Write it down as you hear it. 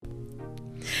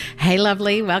Hey,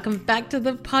 lovely. Welcome back to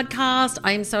the podcast.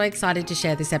 I am so excited to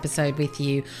share this episode with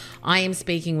you. I am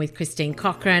speaking with Christine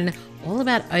Cochran all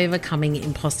about overcoming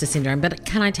imposter syndrome. But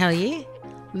can I tell you,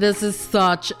 this is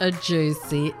such a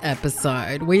juicy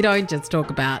episode. We don't just talk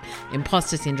about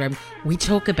imposter syndrome. We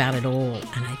talk about it all.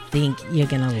 And I think you're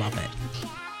going to love it.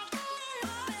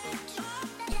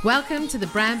 Welcome to the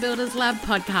Brand Builders Lab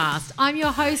podcast. I'm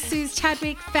your host, Suze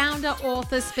Chadwick, founder,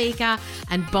 author, speaker,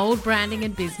 and bold branding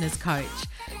and business coach.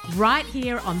 Right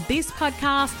here on this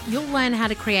podcast, you'll learn how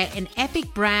to create an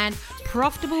epic brand,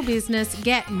 profitable business,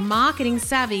 get marketing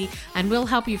savvy, and we'll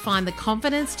help you find the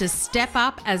confidence to step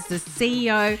up as the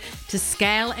CEO to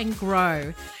scale and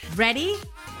grow. Ready?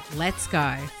 Let's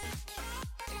go.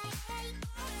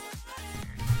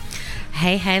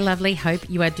 Hey, lovely. Hope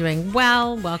you are doing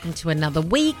well. Welcome to another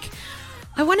week.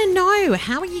 I want to know,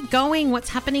 how are you going? What's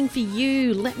happening for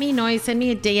you? Let me know. Send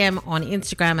me a DM on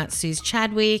Instagram at Suze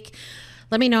Chadwick.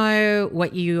 Let me know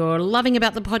what you're loving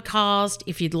about the podcast.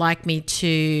 If you'd like me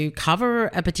to cover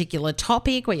a particular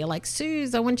topic where you're like,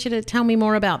 Suze, I want you to tell me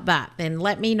more about that, then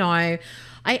let me know.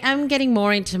 I am getting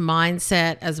more into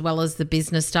mindset as well as the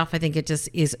business stuff. I think it just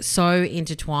is so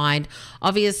intertwined.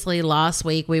 Obviously, last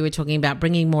week we were talking about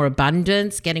bringing more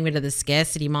abundance, getting rid of the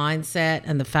scarcity mindset,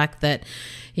 and the fact that,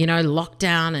 you know,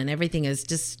 lockdown and everything has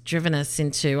just driven us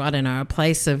into, I don't know, a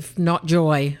place of not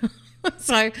joy.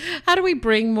 So how do we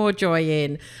bring more joy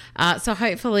in? So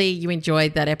hopefully you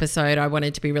enjoyed that episode. I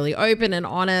wanted to be really open and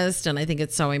honest, and I think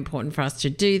it's so important for us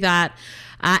to do that.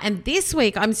 And this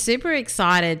week, I'm super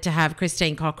excited to have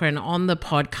Christine Cochran on the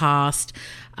podcast,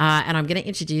 and I'm going to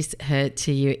introduce her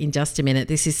to you in just a minute.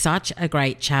 This is such a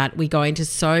great chat. We go into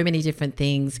so many different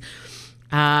things.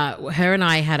 Her and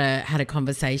I had a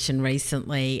conversation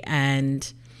recently,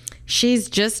 and she's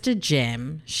just a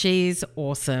gem. She's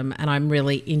awesome. And I'm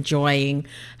really enjoying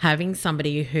having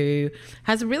somebody who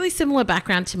has a really similar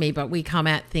background to me, but we come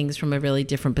at things from a really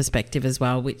different perspective as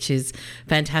well, which is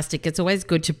fantastic. It's always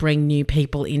good to bring new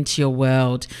people into your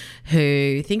world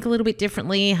who think a little bit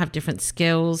differently, have different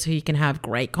skills, who you can have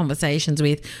great conversations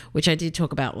with, which I did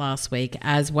talk about last week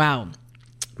as well.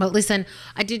 But listen,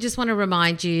 I did just want to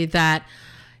remind you that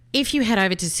if you head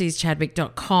over to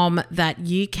SuzeChadwick.com, that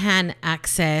you can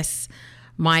access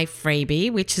my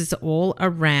freebie, which is all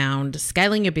around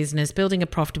scaling your business, building a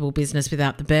profitable business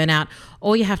without the burnout.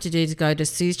 All you have to do is go to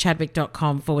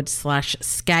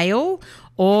SuzeChadwick.com/scale,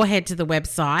 or head to the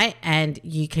website and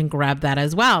you can grab that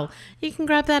as well. You can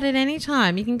grab that at any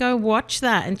time. You can go watch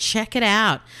that and check it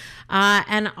out.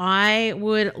 And I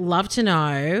would love to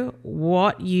know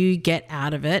what you get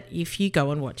out of it if you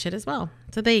go and watch it as well.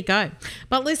 So there you go.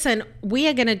 But listen, we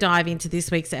are going to dive into this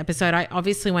week's episode. I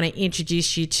obviously want to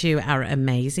introduce you to our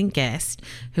amazing guest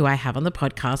who I have on the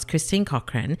podcast. Christine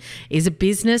Cochran is a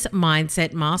business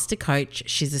mindset master coach.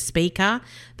 She's a speaker,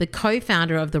 the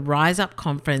co-founder of the Rise Up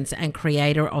Conference, and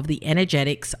creator of the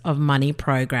Energetics of Money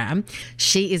program.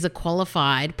 She is a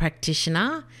qualified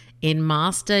practitioner in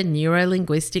Master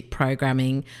Neurolinguistic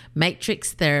Programming,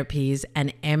 Matrix Therapies,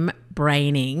 and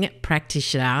M-Braining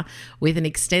practitioner with an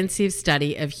extensive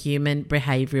study of human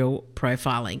behavioral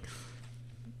profiling.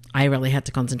 I really had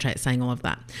to concentrate saying all of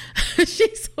that.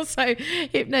 She's also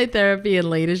hypnotherapy and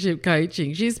leadership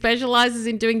coaching. She specializes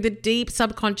in doing the deep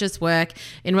subconscious work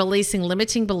in releasing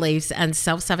limiting beliefs and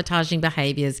self-sabotaging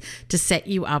behaviors to set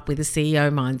you up with a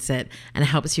CEO mindset, and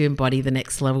helps you embody the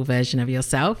next level version of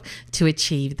yourself to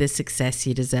achieve the success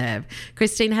you deserve.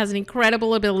 Christine has an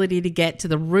incredible ability to get to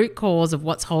the root cause of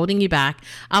what's holding you back,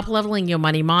 up-leveling your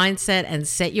money mindset, and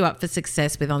set you up for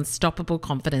success with unstoppable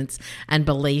confidence and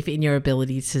belief in your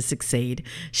ability to succeed.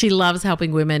 She loves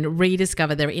helping women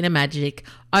rediscover their inner magic,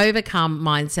 overcome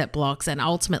mindset blocks, and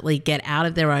ultimately get out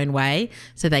of their own way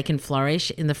so they can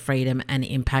flourish in the freedom and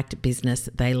impact business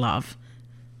they love.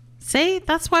 See,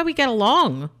 that's why we get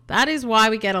along. That is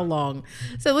why we get along.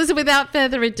 So listen, without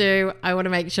further ado, I want to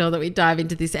make sure that we dive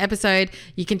into this episode.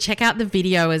 You can check out the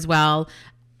video as well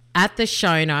at the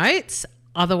show notes.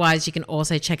 Otherwise, you can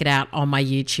also check it out on my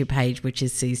YouTube page, which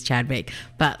is Suze Chadwick.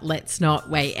 But let's not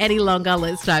wait any longer.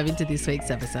 Let's dive into this week's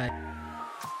episode.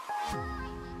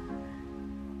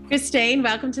 Christine,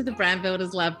 welcome to the Brand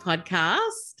Builders Lab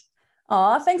podcast.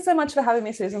 Oh, thanks so much for having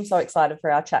me, Suze. I'm so excited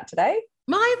for our chat today.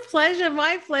 My pleasure.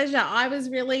 My pleasure. I was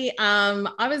really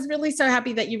so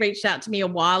happy that you reached out to me a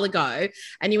while ago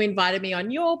and you invited me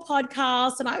on your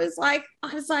podcast. And I was like,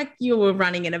 you were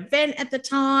running an event at the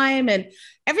time, and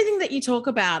everything that you talk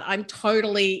about, I'm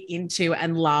totally into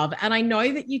and love. And I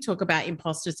know that you talk about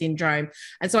imposter syndrome.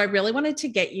 And so I really wanted to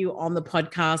get you on the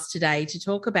podcast today to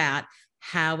talk about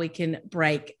how we can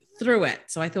break through it.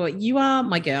 So I thought, you are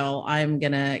my girl. I'm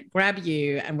going to grab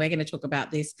you and we're going to talk about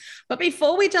this. But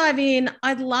before we dive in,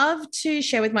 I'd love to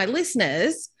share with my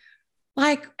listeners,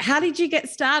 like, how did you get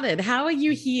started? How are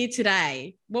you here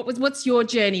today? What's your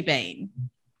journey been?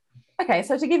 Okay,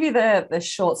 so to give you the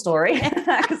short story,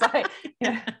 because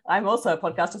I'm also a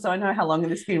podcaster, so I know how long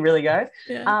this can really go.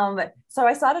 Yeah. So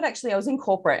I was in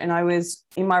corporate, and I was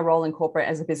in my role in corporate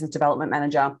as a business development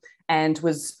manager and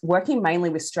was working mainly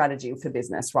with strategy for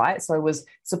business, right? So I was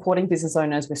supporting business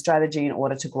owners with strategy in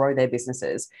order to grow their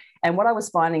businesses. And what I was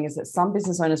finding is that some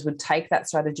business owners would take that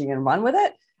strategy and run with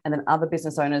it, and then other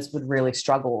business owners would really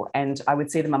struggle. And I would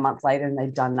see them a month later and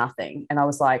they'd done nothing. And I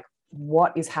was like,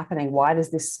 what is happening? Why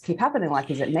does this keep happening?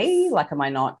 Like, is it me? Like, am I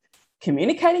not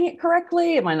communicating it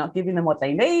correctly? Am I not giving them what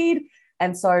they need?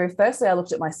 And so firstly, I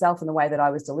looked at myself and the way that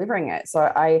I was delivering it. So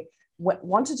I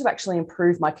wanted to actually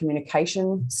improve my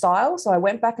communication style. So I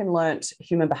went back and learned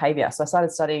human behavior. So I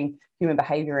started studying human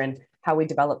behavior and how we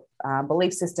develop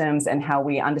belief systems and how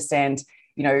we understand,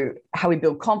 how we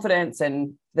build confidence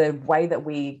and the way that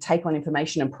we take on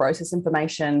information and process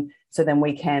information so then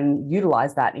we can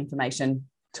utilize that information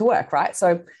to work, right?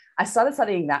 So I started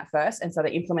studying that first and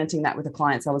started implementing that with the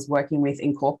clients I was working with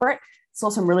in corporate, saw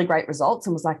some really great results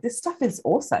and was like, this stuff is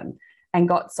awesome, and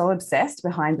got so obsessed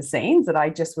behind the scenes that I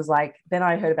just was like, then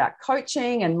I heard about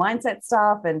coaching and mindset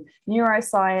stuff and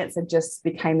neuroscience and just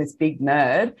became this big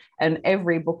nerd. And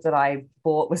every book that I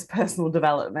bought was personal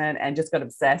development and just got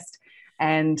obsessed.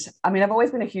 And I mean, I've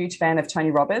always been a huge fan of Tony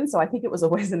Robbins, so I think it was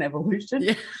always an evolution.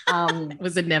 Yeah. It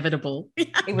was inevitable.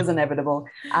 It was inevitable.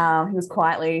 He was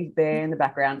quietly there in the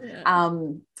background. Yeah.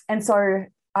 And so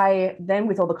I then,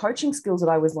 with all the coaching skills that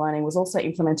I was learning, was also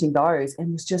implementing those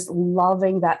and was just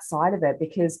loving that side of it,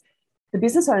 because the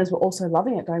business owners were also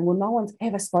loving it, going, well, no one's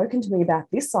ever spoken to me about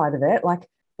this side of it. Like,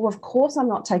 well, of course I'm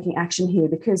not taking action here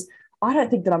because I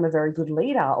don't think that I'm a very good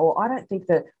leader, or I don't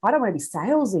want to be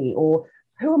salesy, or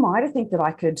who am I to think that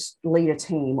I could lead a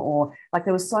team? Or like,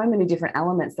 there were so many different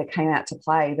elements that came out to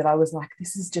play that I was like,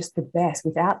 this is just the best.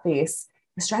 Without this,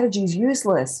 the strategy is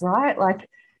useless, right? Like,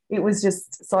 it was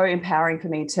just so empowering for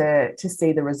me to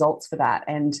see the results for that.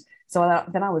 And so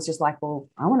then I was just like, well,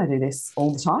 I want to do this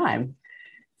all the time.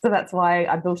 So that's why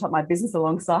I built up my business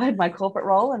alongside my corporate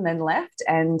role and then left.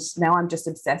 And now I'm just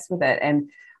obsessed with it.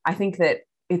 And I think that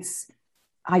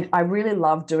I really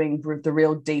love doing the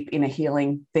real deep inner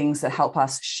healing things that help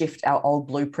us shift our old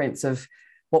blueprints of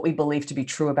what we believe to be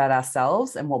true about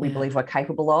ourselves and what we believe we're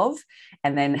capable of,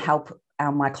 and then help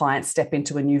my clients step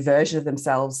into a new version of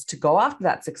themselves to go after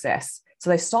that success. So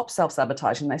they stop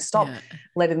self-sabotaging, they stop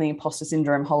letting the imposter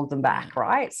syndrome hold them back,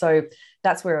 right? So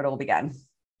that's where it all began.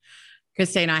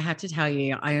 Christine, I have to tell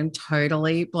you, I am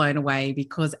totally blown away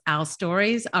because our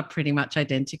stories are pretty much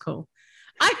identical.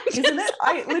 Isn't it?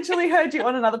 I literally heard you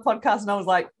on another podcast and I was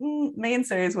like, me and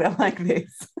Suze, we're like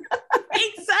this.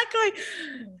 Exactly.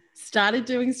 Started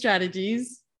doing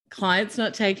strategies, clients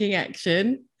not taking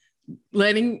action,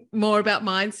 learning more about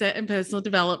mindset and personal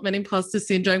development, imposter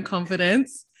syndrome,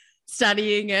 confidence,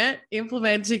 studying it,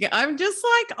 implementing it. I'm just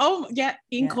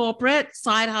like, corporate,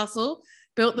 side hustle,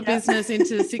 built the business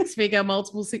into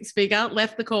multiple six-figure,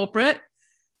 left the corporate,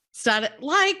 started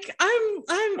like I'm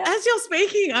as you're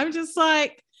speaking, I'm just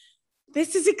like,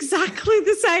 this is exactly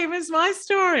the same as my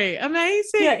story.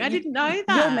 Amazing. I didn't know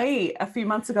that. You're me a few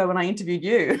months ago when I interviewed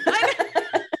you.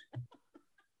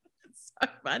 It's so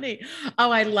funny.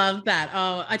 Oh, I love that.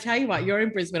 Oh, I tell you what, you're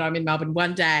in Brisbane, I'm in Melbourne.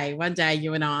 One day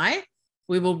you and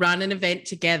we will run an event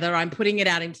together. I'm putting it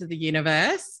out into the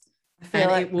universe.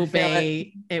 And it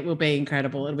will be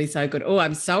incredible. It'll be so good. Oh,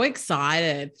 I'm so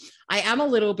excited. I'm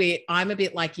a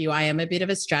bit like you. I am a bit of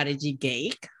a strategy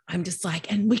geek. I'm just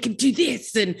like, and we can do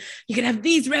this and you can have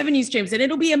these revenue streams and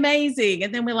it'll be amazing.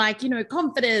 And then we're like,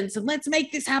 confidence and let's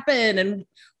make this happen. And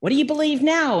what do you believe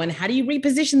now? And how do you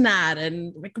reposition that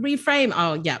and reframe?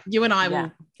 Oh yeah. You and I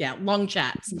will, long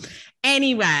chats.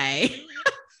 Anyway,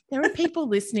 there are people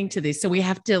listening to this. So we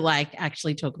have to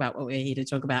actually talk about what we're here to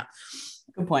talk about.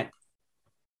 Good point.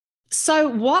 So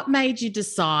what made you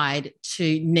decide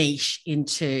to niche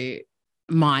into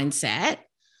mindset?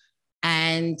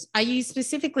 And are you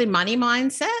specifically money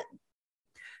mindset?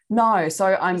 No,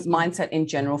 so I'm mindset in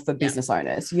general for business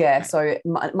owners. Yeah, okay. So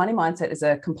money mindset is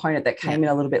a component that came in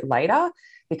a little bit later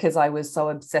because I was so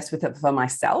obsessed with it for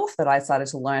myself that I started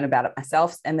to learn about it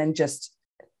myself and then just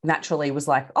naturally was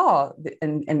like,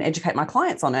 and educate my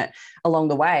clients on it along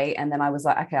the way. And then I was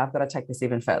like, okay, I've got to take this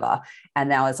even further. And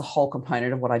now it's a whole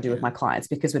component of what I do with my clients,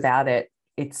 because without it,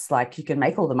 it's like you can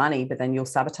make all the money, but then you'll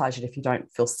sabotage it if you don't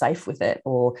feel safe with it,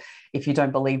 or if you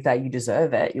don't believe that you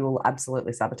deserve it, you will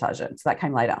absolutely sabotage it. So that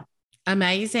came later.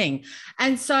 Amazing.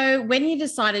 And so when you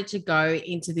decided to go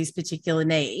into this particular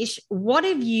niche, what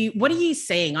are you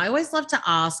seeing? I always love to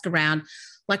ask around,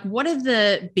 like, what are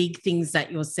the big things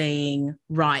that you're seeing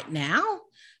right now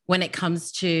when it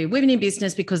comes to women in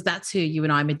business, because that's who you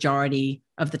and I majority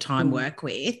of the time work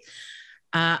with,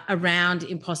 around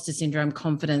imposter syndrome,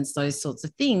 confidence, those sorts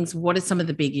of things. What are some of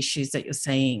the big issues that you're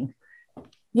seeing?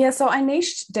 Yeah, so I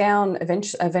niched down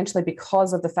eventually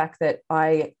because of the fact that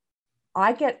I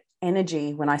get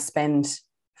energy when I spend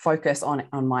focus on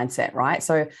mindset, right?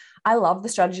 So I love the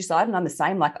strategy side, and I'm the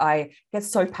same. Like, I get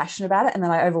so passionate about it, and then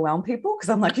I overwhelm people because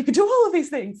I'm like, you can do all of these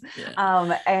things.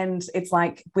 Yeah. And it's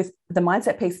like, with the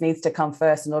mindset piece needs to come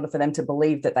first in order for them to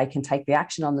believe that they can take the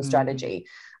action on the strategy.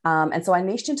 And so I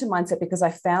niched into mindset because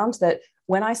I found that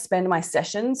when I spend my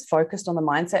sessions focused on the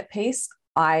mindset piece,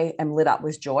 I am lit up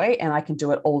with joy and I can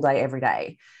do it all day, every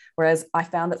day. Whereas I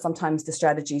found that sometimes the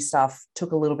strategy stuff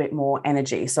took a little bit more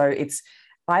energy. So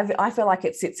I feel like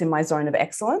it sits in my zone of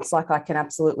excellence. Like, I can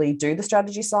absolutely do the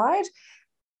strategy side,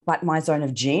 but my zone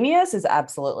of genius is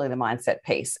absolutely the mindset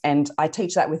piece. And I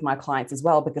teach that with my clients as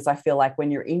well, because I feel like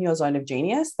when you're in your zone of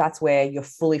genius, that's where you're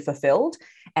fully fulfilled,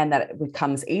 and that it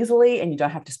comes easily and you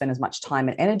don't have to spend as much time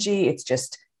and energy. It's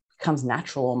just comes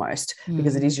natural almost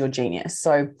because it is your genius.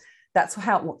 So that's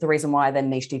the reason why I then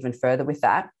niched even further with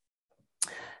that.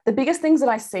 The biggest things that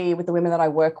I see with the women that I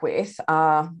work with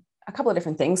are a couple of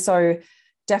different things. So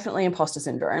definitely imposter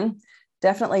syndrome,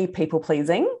 definitely people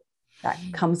pleasing. That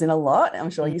comes in a lot. I'm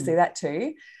sure you see that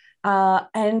too.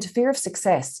 And fear of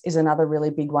success is another really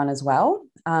big one as well.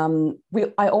 I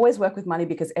always work with money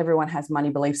because everyone has money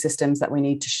belief systems that we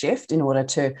need to shift in order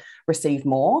to receive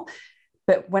more.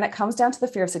 But when it comes down to the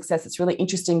fear of success, it's really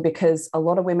interesting because a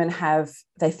lot of women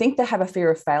they think they have a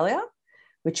fear of failure,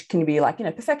 which can be like,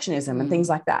 perfectionism and things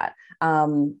like that.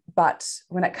 But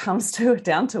when it comes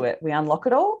down to it, we unlock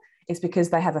it all. It's because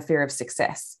they have a fear of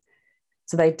success.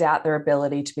 So they doubt their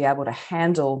ability to be able to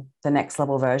handle the next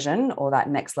level version or that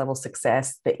next level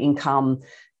success, the income,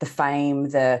 the fame,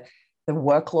 the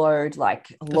workload.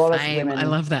 Like, a lot of women. I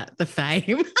love that. The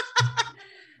fame.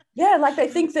 Yeah, like they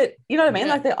think that, you know what I mean?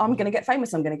 Yeah. Like, I'm going to get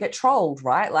famous, I'm going to get trolled,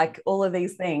 right? Like, all of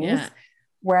these things. Yeah.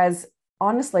 Whereas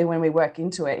honestly, when we work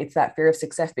into it, it's that fear of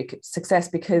success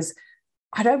because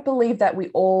I don't believe that we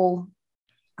all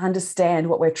understand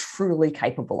what we're truly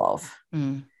capable of.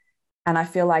 And I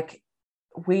feel like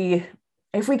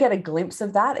if we get a glimpse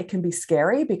of that, it can be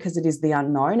scary because it is the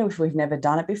unknown if we've never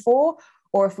done it before,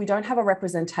 or if we don't have a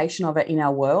representation of it in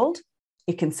our world,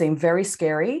 it can seem very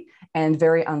scary and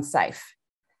very unsafe.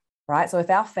 Right? So if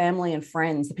our family and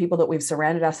friends, the people that we've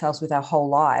surrounded ourselves with our whole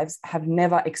lives, have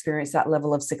never experienced that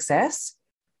level of success,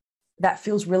 that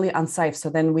feels really unsafe. So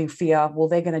then we fear, well,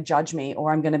 they're going to judge me,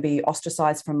 or I'm going to be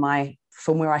ostracized from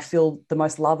where I feel the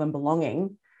most love and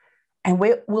belonging. And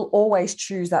we'll always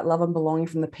choose that love and belonging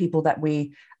from the people that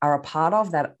we are a part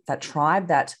of, that tribe,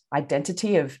 that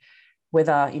identity of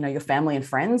whether, your family and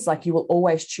friends, like, you will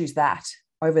always choose that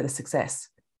over the success.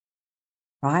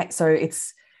 Right? So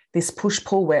it's this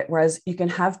push-pull, whereas you can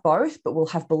have both, but we'll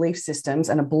have belief systems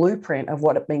and a blueprint of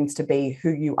what it means to be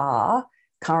who you are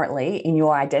currently in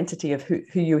your identity of who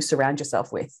you surround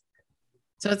yourself with.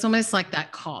 So it's almost like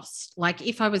that cost. Like,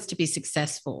 if I was to be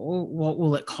successful, what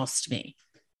will it cost me?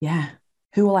 Yeah.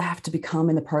 Who will I have to become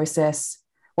in the process?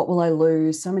 What will I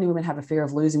lose? So many women have a fear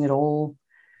of losing it all.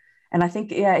 And I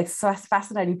think, it's so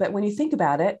fascinating. But when you think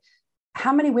about it,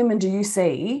 how many women do you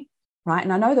see? Right.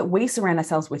 And I know that we surround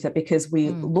ourselves with it because we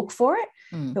look for it.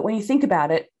 But when you think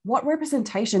about it, what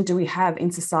representation do we have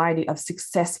in society of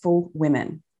successful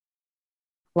women?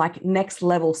 Like, next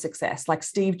level success, like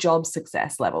Steve Jobs'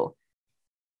 success level.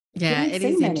 Yeah, it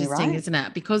is interesting, right? Isn't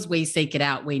it? Because we seek it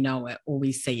out, we know it, or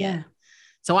we see it.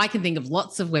 So I can think of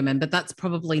lots of women, but that's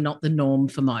probably not the norm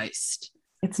for most.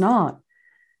 It's not.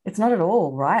 It's not at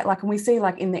all, right? Like, when we see,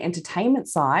 like, in the entertainment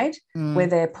side, where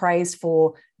they're praised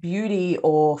for beauty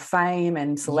or fame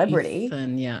and celebrity,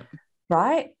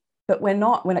 right? But we're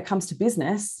not when it comes to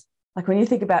business. Like, when you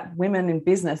think about women in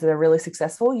business that are really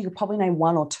successful, you could probably name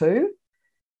one or two,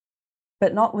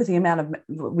 but not with the amount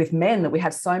with men, that we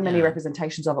have so many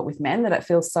representations of it with men that it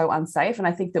feels so unsafe. And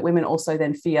I think that women also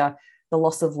then fear the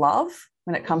loss of love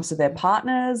when it comes to their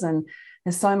partners, and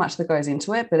there's so much that goes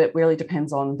into it, but it really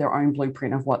depends on their own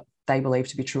blueprint of what they believe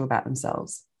to be true about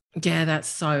themselves. Yeah, that's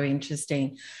so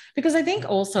interesting, because I think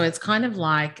also it's kind of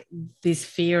like this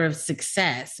fear of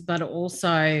success, but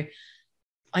also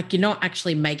like you're not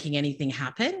actually making anything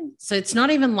happen. So it's not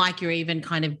even like you're even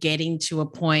kind of getting to a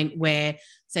point where,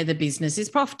 say, the business is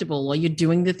profitable or you're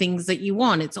doing the things that you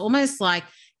want. It's almost like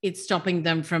it's stopping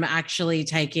them from actually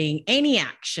taking any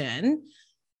action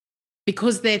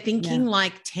because they're thinking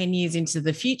like 10 years into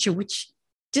the future, which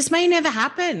just may never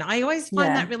happen. I always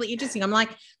find that really interesting. I'm like,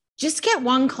 just get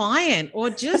one client, or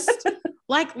just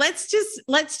like, let's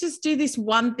just do this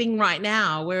one thing right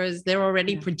now. Whereas they're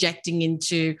already projecting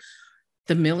into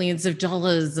the millions of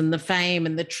dollars and the fame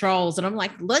and the trolls. And I'm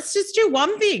like, let's just do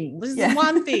one thing. This is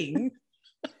one thing.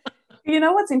 You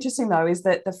know, what's interesting though, is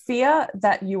that the fear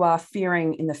that you are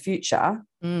fearing in the future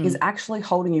is actually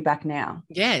holding you back now.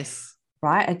 Yes.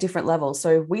 Right? At different levels.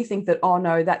 So we think that, oh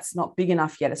no, that's not big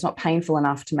enough yet. It's not painful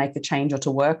enough to make the change or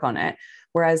to work on it.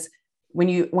 Whereas when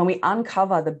we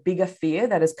uncover the bigger fear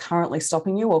that is currently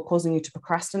stopping you or causing you to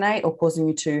procrastinate or causing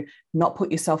you to not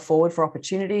put yourself forward for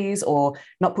opportunities or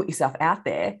not put yourself out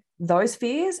there, those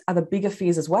fears are the bigger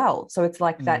fears as well. So it's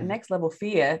like that next level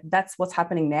fear, that's what's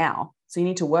happening now. So you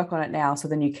need to work on it now, so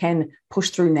then you can push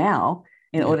through now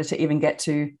in order to even get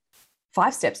to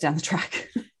 5 steps down the track.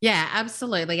 Yeah,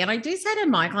 absolutely. And I do say to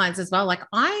my clients as well, like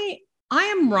I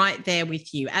am right there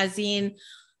with you, as in,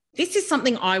 this is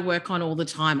something I work on all the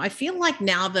time. I feel like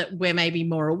now that we're maybe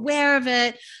more aware of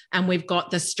it and we've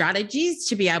got the strategies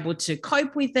to be able to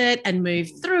cope with it and move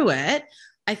through it,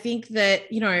 I think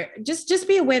that, you know, just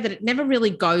be aware that it never really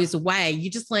goes away. You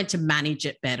just learn to manage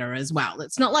it better as well.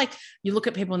 It's not like you look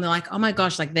at people and they're like, oh my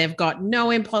gosh, like they've got no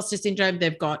imposter syndrome.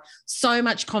 They've got so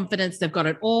much confidence. They've got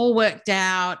it all worked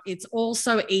out. It's all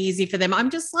so easy for them. I'm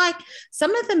just like,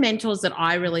 some of the mentors that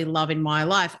I really love in my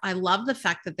life, I love the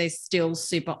fact that they're still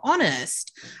super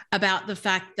honest about the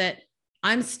fact that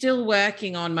I'm still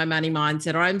working on my money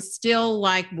mindset, or I'm still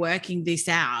like working this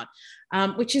out.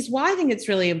 Which is why I think it's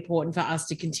really important for us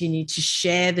to continue to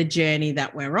share the journey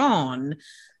that we're on,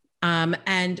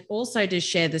 and also to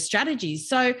share the strategies.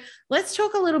 So let's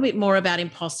talk a little bit more about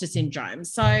imposter syndrome.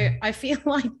 So I feel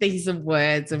like these are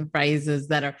words and phrases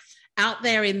that are out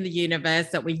there in the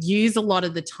universe that we use a lot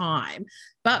of the time.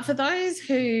 But for those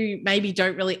who maybe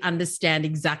don't really understand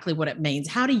exactly what it means,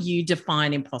 how do you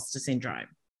define imposter syndrome?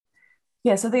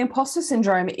 Yeah, so the imposter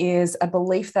syndrome is a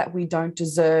belief that we don't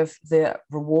deserve the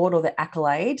reward or the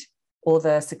accolade or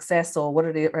the success or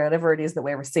whatever it is that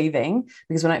we're receiving,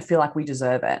 because we don't feel like we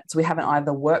deserve it. So we haven't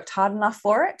either worked hard enough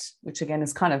for it, which again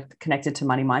is kind of connected to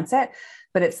money mindset,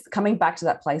 but it's coming back to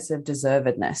that place of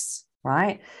deservedness,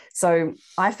 right? So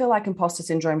I feel like imposter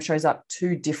syndrome shows up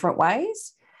 2 different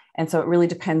ways. And so it really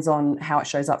depends on how it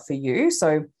shows up for you.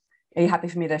 So are you happy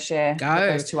for me to share what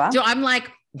those 2 are? So I'm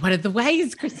like, what are the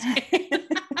ways, Christine?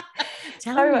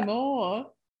 Tell me more.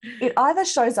 It either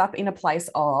shows up in a place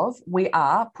of we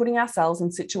are putting ourselves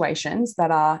in situations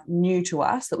that are new to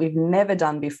us, that we've never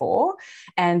done before,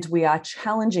 and we are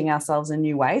challenging ourselves in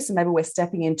new ways. So maybe we're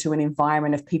stepping into an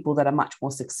environment of people that are much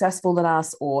more successful than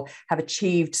us or have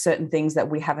achieved certain things that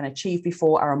we haven't achieved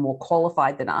before, are more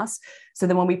qualified than us. So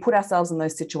then when we put ourselves in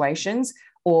those situations,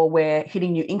 or we're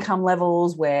hitting new income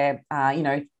levels, we're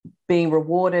being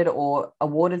rewarded or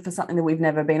awarded for something that we've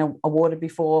never been awarded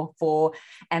before for.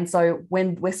 And so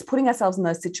when we're putting ourselves in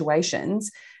those situations,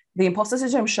 the imposter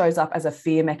syndrome shows up as a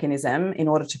fear mechanism in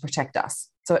order to protect us.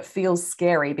 So it feels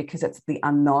scary because it's the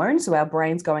unknown. So our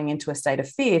brain's going into a state of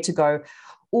fear to go,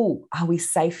 oh, are we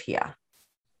safe here?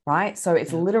 Right? So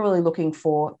it's literally looking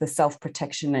for the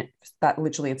self-protection. That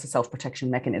literally it's a self-protection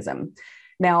mechanism.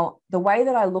 Now, the way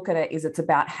that I look at it is it's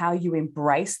about how you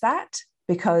embrace that,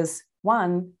 because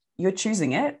 1, you're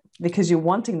choosing it because you're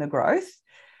wanting the growth.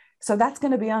 So that's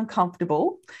going to be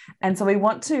uncomfortable. And so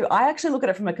I actually look at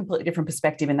it from a completely different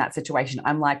perspective in that situation.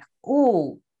 I'm like,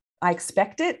 oh, I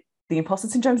expect it. The imposter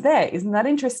syndrome's there. Isn't that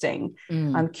interesting?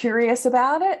 I'm curious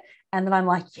about it. And then I'm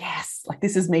like, yes, like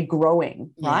this is me growing,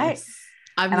 right? Yes.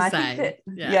 I'm the same.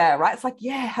 Right. It's like,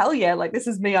 yeah, hell yeah. Like this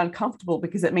is me uncomfortable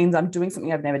because it means I'm doing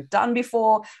something I've never done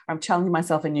before. Or I'm challenging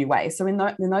myself in new ways. So in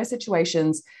those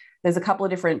situations, there's a couple of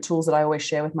different tools that I always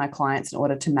share with my clients in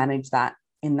order to manage that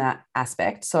in that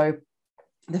aspect. So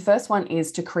the first one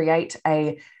is to create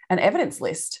an evidence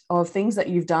list of things that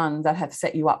you've done that have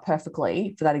set you up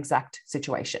perfectly for that exact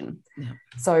situation. Yeah.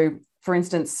 So for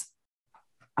instance,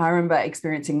 I remember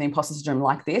experiencing the imposter syndrome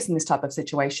like this in this type of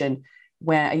situation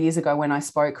years ago when I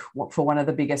spoke for one of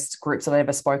the biggest groups that I've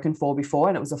ever spoken for before,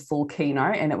 and it was a full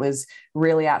keynote and it was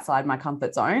really outside my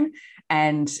comfort zone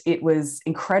and it was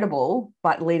incredible.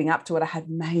 But leading up to it, I had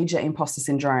major imposter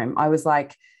syndrome. I was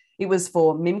like, it was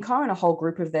for Mimco and a whole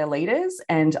group of their leaders.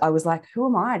 And I was like, who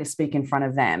am I to speak in front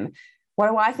of them? What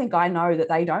do I think I know that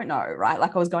they don't know, right?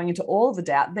 Like I was going into all the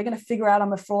doubt. They're going to figure out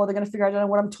I'm a fraud. They're going to figure out I don't know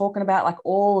what I'm talking about. Like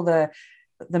all the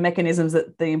mechanisms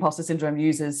that the imposter syndrome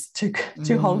uses to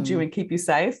hold you and keep you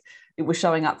safe, it was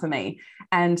showing up for me.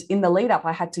 And in the lead up,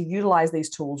 I had to utilize these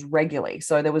tools regularly.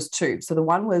 So there was 2. So the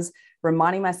one was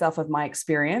reminding myself of my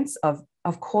experience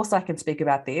of course I can speak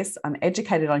about this. I'm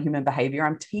educated on human behavior.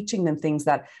 I'm teaching them things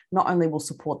that not only will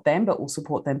support them, but will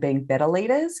support them being better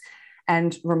leaders.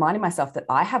 And reminding myself that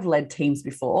I have led teams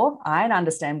before. I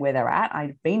understand where they're at.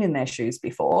 I've been in their shoes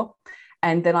before.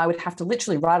 And then I would have to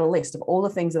literally write a list of all the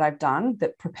things that I've done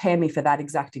that prepare me for that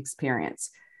exact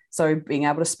experience. So being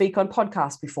able to speak on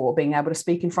podcasts before, being able to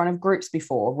speak in front of groups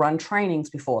before, run trainings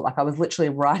before, like I was literally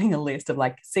writing a list of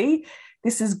like, see,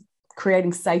 this is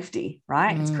creating safety,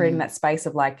 right? It's creating that space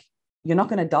of like, you're not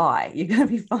going to die. You're going to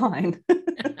be fine.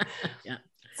 Yeah.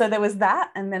 So there was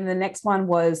that. And then the next one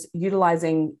was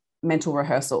utilizing mental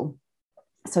rehearsal.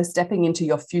 So stepping into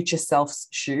your future self's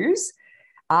shoes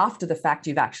after the fact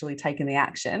you've actually taken the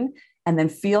action, and then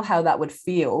feel how that would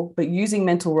feel, but using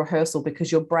mental rehearsal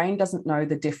because your brain doesn't know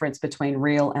the difference between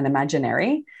real and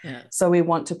imaginary. Yeah. So we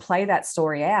want to play that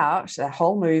story out, that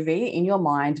whole movie in your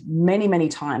mind many, many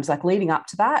times. Like leading up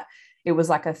to that, it was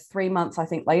like a 3 months, I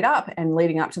think, lead up. And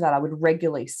leading up to that, I would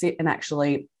regularly sit and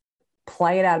actually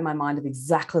play it out in my mind of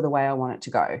exactly the way I want it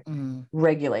to go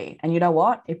regularly. And you know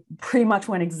what? It pretty much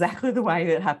went exactly the way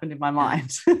it happened in my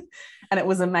mind. And it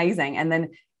was amazing. And then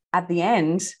at the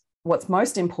end, what's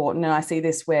most important, and I see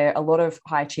this where a lot of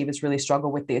high achievers really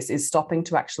struggle with this, is stopping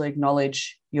to actually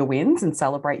acknowledge your wins and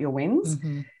celebrate your wins.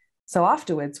 So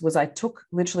afterwards I took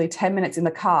literally 10 minutes in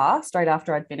the car straight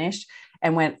after I'd finished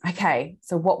and went, okay,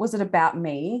 so what was it about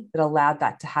me that allowed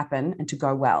that to happen and to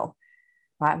go well,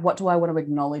 right? What do I want to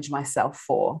acknowledge myself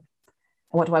for?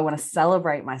 What do I want to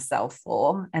celebrate myself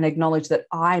for? And acknowledge that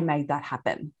I made that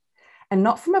happen. And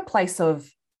not from a place of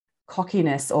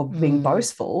cockiness or being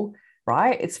boastful,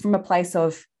 right? It's from a place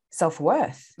of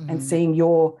self-worth and seeing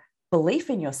your belief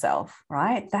in yourself,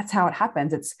 right? That's how it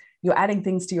happens. It's you're adding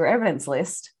things to your evidence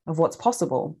list of what's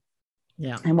possible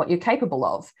and what you're capable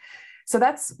of. So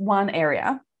that's one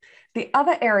area. The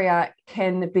other area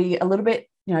can be a little bit,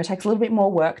 takes a little bit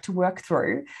more work to work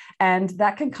through. And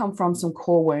that can come from some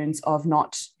core wounds of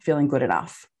not feeling good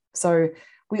enough. So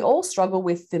we all struggle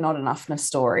with the not enoughness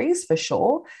stories for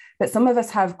sure, but some of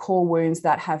us have core wounds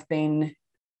that have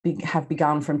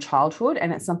begun from childhood.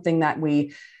 And it's something that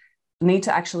we need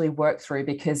to actually work through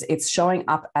because it's showing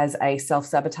up as a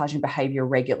self-sabotaging behavior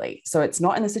regularly. So it's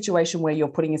not in the situation where you're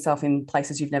putting yourself in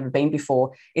places you've never been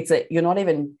before. You're not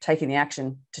even taking the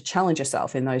action to challenge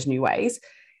yourself in those new ways.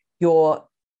 You're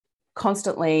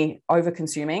constantly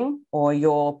over-consuming, or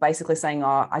you're basically saying,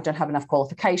 oh, I don't have enough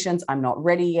qualifications. I'm not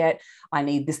ready yet. I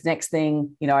need this next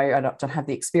thing. I don't have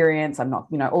the experience. I'm not,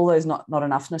 all those not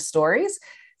enoughness stories.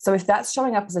 So if that's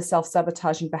showing up as a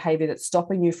self-sabotaging behavior that's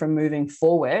stopping you from moving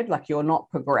forward, like you're not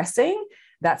progressing,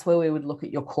 that's where we would look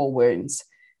at your core wounds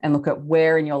and look at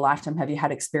where in your lifetime have you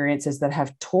had experiences that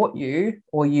have taught you,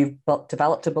 or you've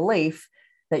developed a belief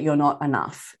that you're not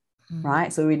enough,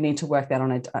 right? So we need to work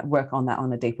on that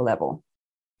on a deeper level.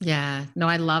 Yeah, no,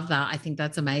 I love that. I think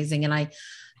that's amazing. And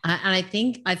I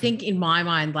think in my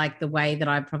mind, like the way that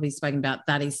I've probably spoken about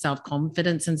that is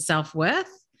self-confidence and self-worth.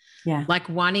 Yeah. Like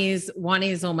one is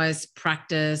almost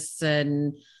practice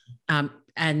and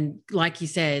like you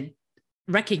said,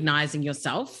 recognizing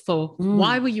yourself for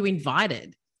why were you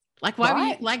invited? Like why were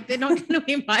you, like they're not going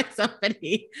to invite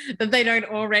somebody that they don't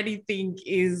already think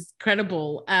is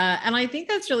credible. And I think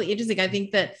that's really interesting. I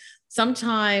think that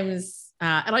sometimes,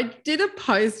 and I did a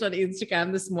post on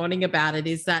Instagram this morning about it,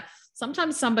 is that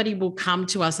sometimes somebody will come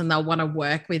to us and they'll want to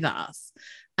work with us.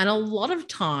 And a lot of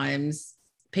times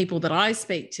people that I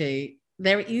speak to,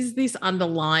 there is this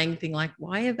underlying thing like,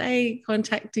 why are they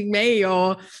contacting me?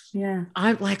 Or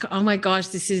I'm like, oh my gosh,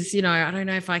 this is, I don't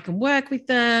know if I can work with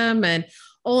them and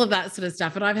all of that sort of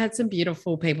stuff. And I've had some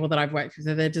beautiful people that I've worked with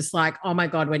that they're just like, oh my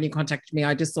God, when you contacted me,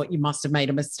 I just thought you must have made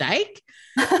a mistake.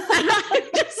 And I'm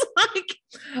just like,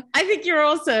 I think you're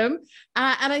awesome.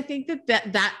 And I think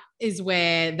that is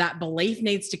where that belief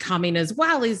needs to come in as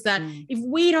well, is that if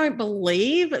we don't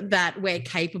believe that we're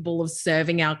capable of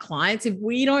serving our clients, if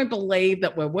we don't believe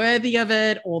that we're worthy of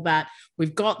it, or that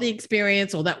we've got the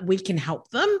experience, or that we can help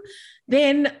them,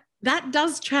 then that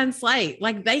does translate.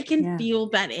 Like they can feel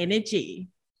that energy.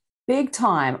 Big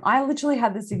time. I literally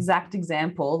had this exact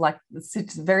example, like it's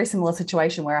a very similar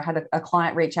situation where I had a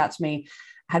client reach out to me,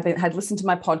 had listened to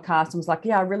my podcast and was like,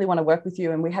 yeah, I really want to work with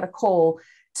you. And we had a call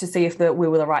to see if we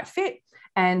were the right fit.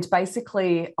 And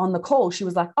basically on the call, she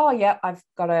was like, oh yeah, I've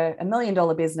got a $1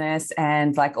 million business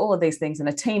and like all of these things and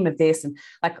a team of this. And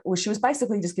like, well, she was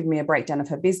basically just giving me a breakdown of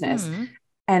her business.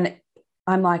 And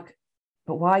I'm like,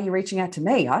 but why are you reaching out to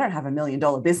me? I don't have $1 million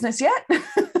business yet.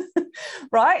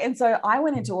 Right. And so I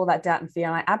went into all that doubt and fear,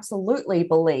 and I absolutely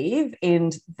believe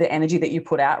in the energy that you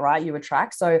put out, right? You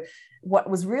attract. So what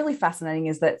was really fascinating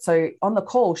is that, so on the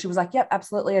call, she was like, yep,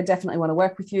 absolutely. I definitely want to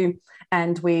work with you.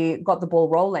 And we got the ball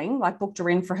rolling, like booked her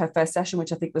in for her first session,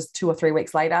 which I think was 2 or 3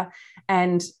 weeks later.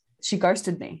 And she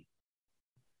ghosted me.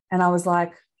 And I was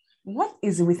like, what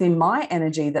is within my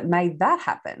energy that made that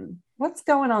happen? What's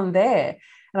going on there?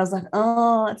 And I was like,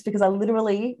 oh, it's because I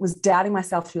literally was doubting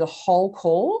myself through the whole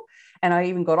call. And I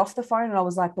even got off the phone and I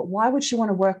was like, but why would she want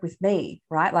to work with me?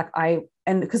 Right.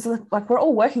 And because like we're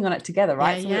all working on it together,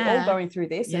 right? So we're all going through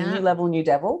this and new level, new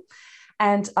devil.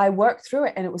 And I worked through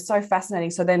it and it was so fascinating.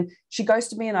 So then she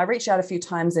ghosted me and I reached out a few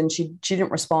times and she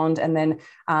didn't respond. And then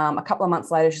a couple of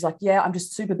months later, she's like, yeah, I'm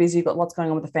just super busy. Got lots going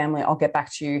on with the family. I'll get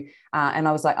back to you. And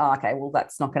I was like, oh, okay, well,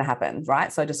 that's not going to happen.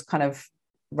 Right. So I just kind of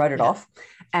wrote it off.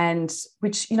 And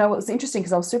which, it was interesting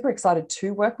because I was super excited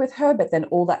to work with her, but then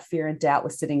all that fear and doubt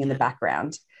was sitting in the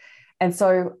background. And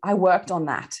so I worked on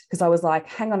that because I was like,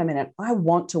 hang on a minute, I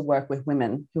want to work with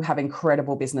women who have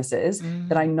incredible businesses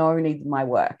that I know need my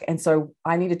work. And so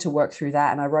I needed to work through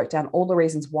that. And I wrote down all the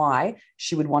reasons why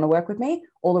she would want to work with me,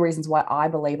 all the reasons why I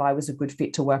believe I was a good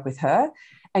fit to work with her,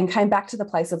 and came back to the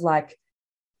place of like,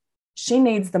 she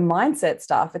needs the mindset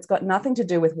stuff. It's got nothing to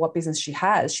do with what business she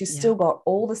has. She's still got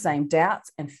all the same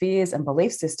doubts and fears and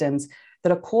belief systems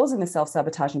that are causing the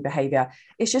self-sabotaging behavior.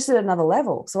 It's just at another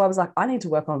level. So I was like, I need to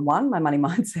work on 1, my money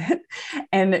mindset,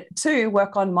 and 2,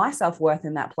 work on my self-worth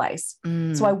in that place.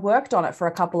 So I worked on it for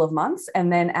a couple of months.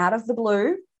 And then out of the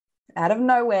blue, out of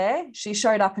nowhere, she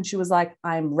showed up and she was like,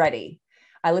 I'm ready.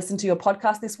 I listened to your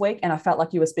podcast this week and I felt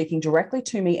like you were speaking directly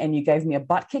to me and you gave me a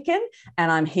butt kicking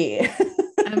and I'm here.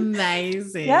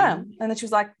 Amazing. Yeah. And then she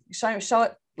was like, show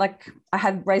it. Like I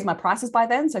had raised my prices by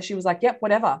then. So she was like, yep,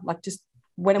 whatever. Like just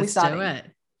when are we starting? Do it.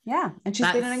 Yeah. And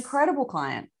she's been an incredible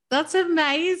client. That's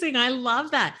amazing. I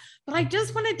love that. But I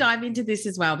just want to dive into this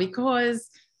as well because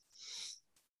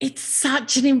it's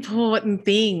such an important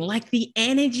thing. Like the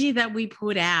energy that we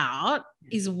put out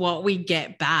is what we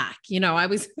get back.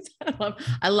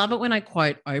 I love it when I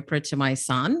quote Oprah to my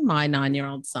son, my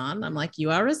 9-year-old son. I'm like,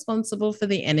 you are responsible for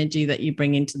the energy that you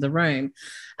bring into the room.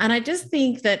 And I just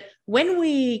think that when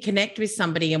we connect with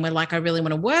somebody and we're like, I really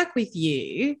want to work with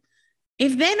you,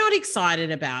 if they're not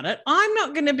excited about it, I'm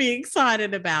not going to be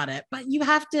excited about it. But you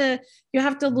have to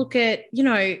look at,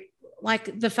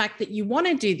 like the fact that you want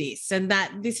to do this and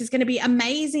that this is going to be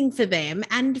amazing for them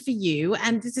and for you,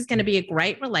 and this is going to be a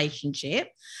great relationship.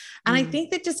 And I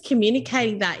think that just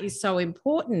communicating that is so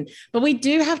important. But we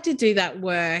do have to do that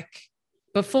work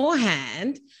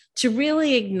beforehand to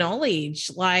really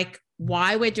acknowledge like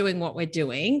why we're doing what we're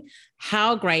doing,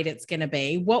 how great it's going to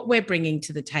be, what we're bringing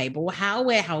to the table, how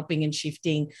we're helping and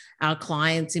shifting our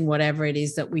clients in whatever it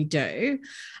is that we do.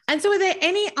 And so are there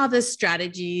any other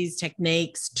strategies,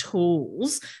 techniques,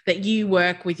 tools that you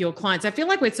work with your clients? I feel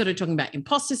like we're sort of talking about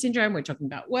imposter syndrome. We're talking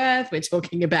about worth. We're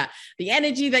talking about the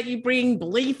energy that you bring,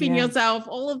 belief in yourself,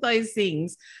 all of those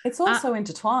things. It's also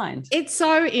intertwined. It's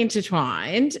so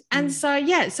intertwined. And so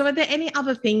are there any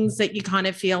other things that you kind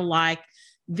of feel like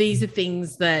these are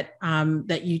things that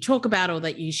that you talk about or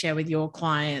that you share with your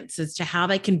clients as to how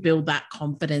they can build that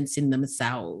confidence in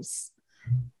themselves?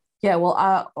 Yeah, well,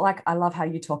 I love how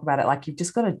you talk about it. Like you've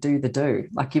just got to do the do.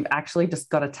 Like you've actually just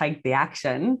got to take the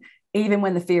action, even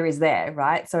when the fear is there,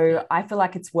 right? So I feel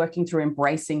like it's working through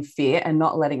embracing fear and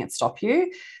not letting it stop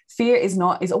you. Fear is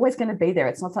always going to be there.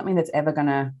 It's not something that's ever going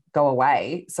to go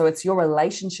away. So it's your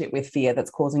relationship with fear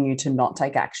that's causing you to not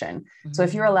take action. So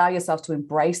if you allow yourself to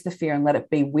embrace the fear and let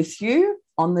it be with you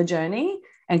on the journey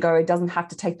and go, it doesn't have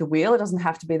to take the wheel. It doesn't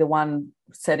have to be the one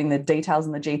setting the details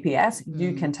in the GPS.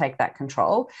 You can take that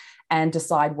control and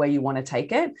decide where you want to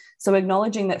take it. So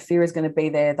acknowledging that fear is going to be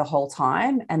there the whole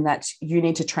time and that you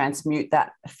need to transmute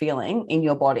that feeling in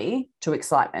your body to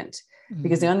excitement.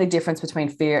 Because the only difference between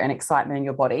fear and excitement in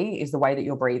your body is the way that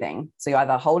you're breathing. So you're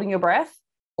either holding your breath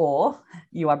or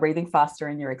you are breathing faster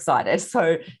and you're excited.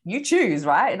 So you choose,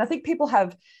 right? And I think people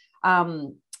have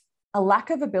a lack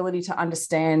of ability to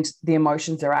understand the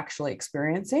emotions they're actually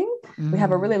experiencing. We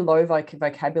have a really low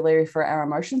vocabulary for our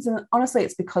emotions. And honestly,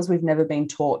 it's because we've never been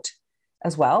taught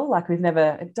as well. Like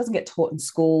it doesn't get taught in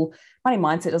school. Money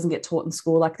mindset doesn't get taught in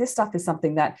school. Like this stuff is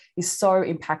something that is so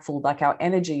impactful. Like our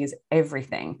energy is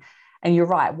everything. And you're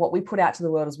right. What we put out to the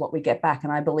world is what we get back.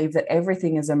 And I believe that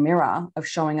everything is a mirror of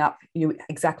showing up you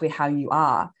exactly how you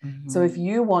are. So if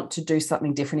you want to do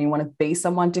something different, you want to be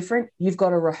someone different, you've got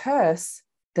to rehearse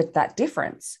that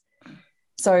difference.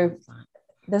 So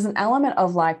there's an element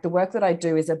of like the work that I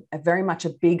do is a very much a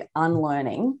big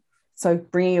unlearning. So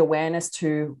bringing awareness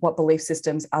to what belief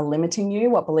systems are limiting you,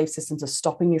 what belief systems are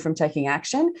stopping you from taking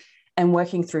action, and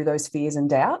working through those fears and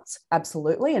doubts,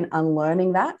 absolutely, and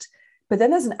unlearning that. But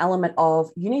then there's an element of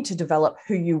you need to develop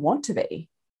who you want to be,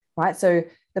 right? So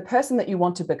the person that you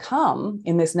want to become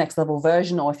in this next level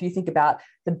version, or if you think about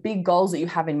the big goals that you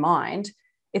have in mind,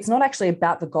 it's not actually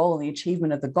about the goal and the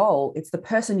achievement of the goal. It's the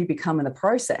person you become in the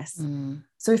process.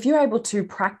 So if you're able to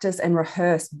practice and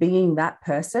rehearse being that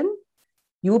person,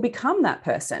 you will become that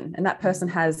person. And that person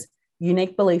has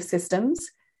unique belief systems,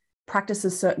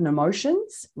 practices certain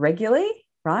emotions regularly,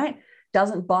 right?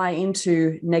 Doesn't buy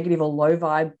into negative or low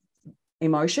vibe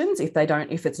emotions if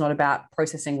it's not about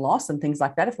processing loss and things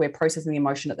like that. If we're processing the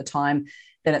emotion at the time,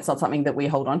 then it's not something that we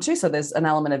hold on to. So there's an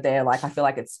element of there, like I feel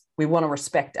like we want to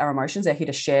respect our emotions. They're here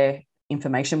to share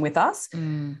information with us.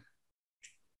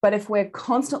 But if we're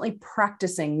constantly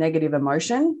practicing negative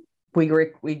emotion, we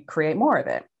create more of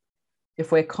it.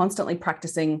 If we're constantly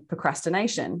practicing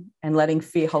procrastination and letting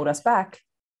fear hold us back,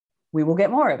 we will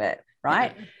get more of it,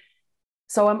 right? Yeah.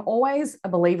 So I'm always a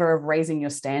believer of raising your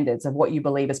standards of what you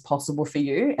believe is possible for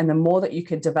you. And the more that you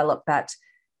could develop that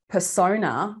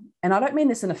persona, and I don't mean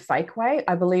this in a fake way,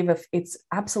 I believe if it's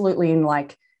absolutely in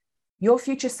like your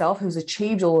future self who's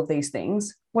achieved all of these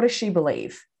things, what does she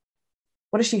believe?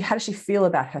 How does she feel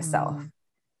about herself?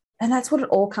 And that's what it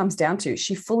all comes down to.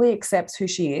 She fully accepts who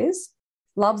she is,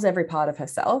 loves every part of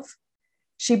herself.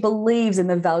 She believes in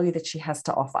the value that she has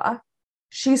to offer.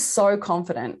 She's so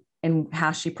confident in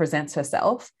how she presents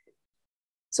herself.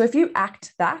 So if you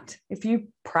act that, if you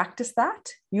practice that,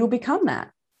 you'll become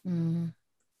that. And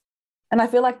I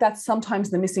feel like that's sometimes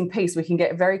the missing piece. We can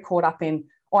get very caught up in,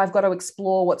 oh, I've got to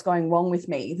explore what's going wrong with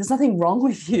me. There's nothing wrong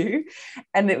with you.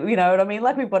 And you know what I mean?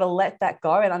 Like we've got to let that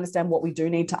go and understand what we do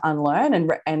need to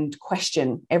unlearn and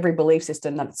question every belief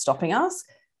system that's stopping us.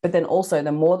 But then also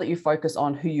the more that you focus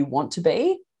on who you want to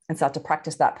be and start to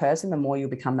practice that person, the more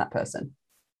you'll become that person.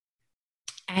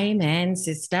 Amen,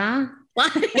 sister.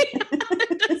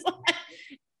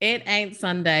 It ain't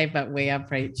Sunday, but we are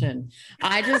preaching.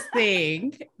 I just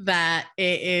think that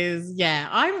it is, yeah,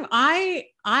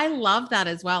 I love that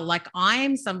as well. Like I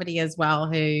am somebody as well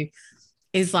who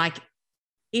is like,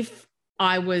 if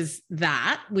I was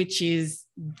that, which is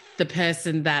the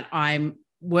person that I'm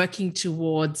working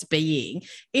towards being,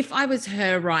 if I was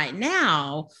her right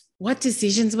now, what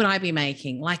decisions would I be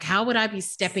making? Like, how would I be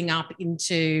stepping up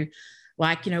into,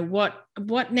 like, you know,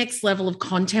 what next level of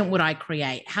content would I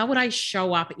create? How would I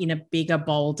show up in a bigger,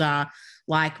 bolder,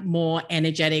 like more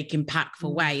energetic,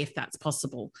 impactful way, if that's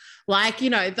possible? Like, you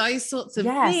know, those sorts of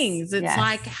things. It's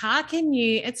like, how can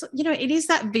you, it's, you know, it is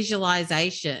that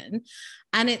visualization,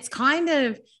 and it's kind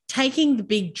of taking the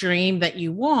big dream that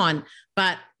you want,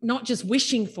 but not just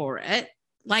wishing for it,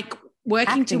 like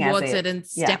working towards it and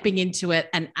stepping into it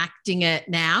and acting it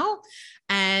now.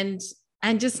 And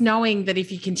just knowing that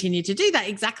if you continue to do that,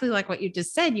 exactly like what you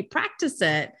just said, you practice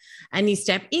it and you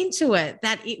step into it,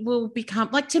 that it will become,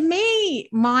 like, to me,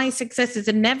 my success is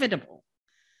inevitable.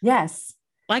 Yes.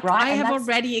 Like right? I have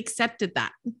already accepted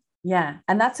that. Yeah.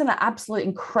 And that's an absolute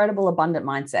incredible abundant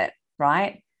mindset,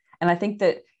 right? And I think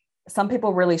that some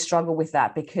people really struggle with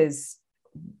that because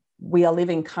we are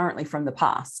living currently from the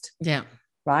past. Yeah.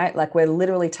 Right? Like we're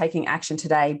literally taking action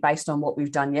today based on what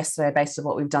we've done yesterday, based on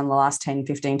what we've done the last 10,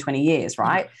 15, 20 years,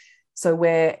 right? So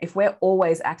if we're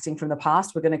always acting from the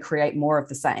past, we're going to create more of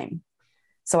the same.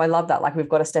 So I love that. Like we've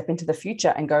got to step into the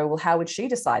future and go, well, how would she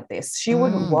decide this? She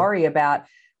wouldn't worry about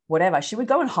whatever. She would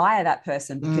go and hire that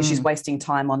person because she's wasting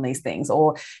time on these things,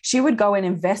 or she would go and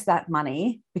invest that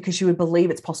money because she would believe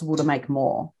it's possible to make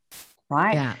more,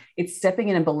 right? Yeah. It's stepping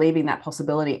in and believing that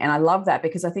possibility. And I love that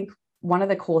because I think one of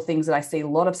the core things that I see a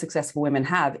lot of successful women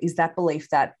have is that belief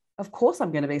that, of course,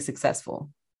 I'm going to be successful.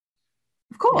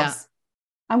 Of course. Yeah.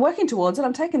 I'm working towards it.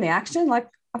 I'm taking the action. Like,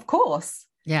 of course.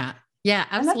 Yeah. Yeah,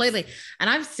 absolutely.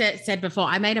 And I've said before,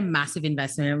 I made a massive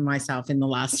investment in myself in the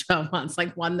last 12 months,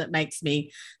 like one that makes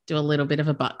me do a little bit of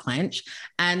a butt clench.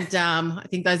 And I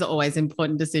think those are always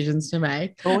important decisions to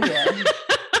make. Oh, yeah.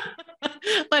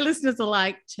 My listeners are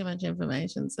like, too much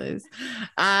information, Suze.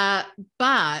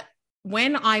 But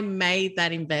when I made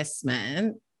that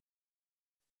investment,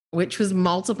 which was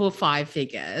multiple 5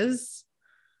 figures,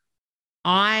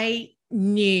 I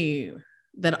knew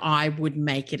that I would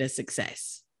make it a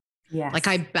success. Yes. Like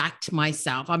I backed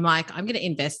myself. I'm like, I'm going to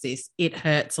invest this. It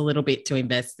hurts a little bit to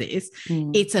invest this.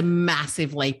 It's a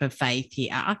massive leap of faith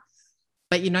here.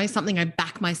 But you know something, I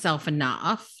back myself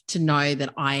enough to know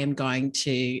that I am going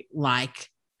to like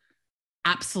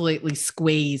absolutely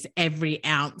squeeze every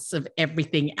ounce of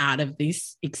everything out of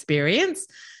this experience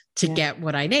to Yeah. get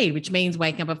what I need, which means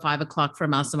waking up at 5 o'clock for a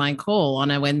mastermind call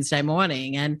on a Wednesday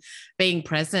morning and being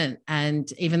present. And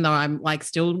even though I'm like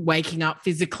still waking up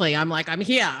physically, I'm like, I'm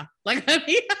here. Like I'm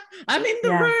here. I'm in the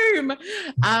Yeah. room.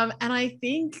 And I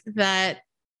think that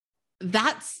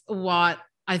that's what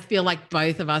I feel like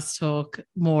both of us talk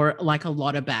more like a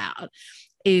lot about,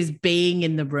 is being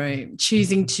in the room,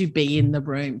 choosing to be in the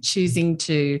room, choosing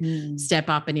to step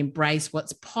up and embrace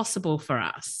what's possible for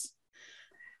us.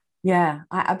 Yeah,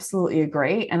 I absolutely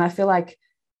agree. And I feel like,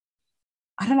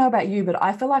 I don't know about you, but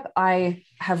I feel like I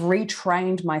have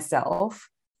retrained myself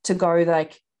to go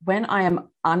like, when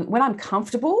I'm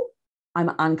comfortable,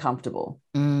 I'm uncomfortable.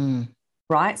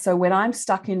 Right. So when I'm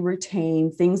stuck in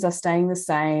routine, things are staying the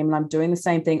same and I'm doing the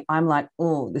same thing, I'm like,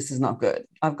 oh, this is not good.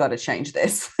 I've got to change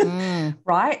this.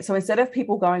 Right. So instead of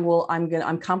people going, well,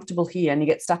 I'm comfortable here, and you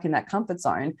get stuck in that comfort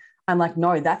zone, I'm like,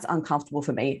 no, that's uncomfortable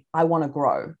for me. I want to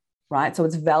grow. Right. So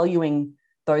it's valuing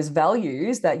those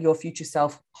values that your future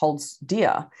self holds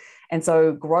dear. And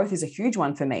so growth is a huge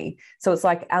one for me. So it's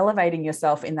like elevating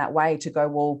yourself in that way to go,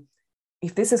 well,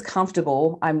 if this is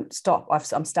comfortable, I'm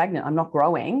stagnant, I'm not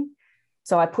growing.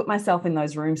 So I put myself in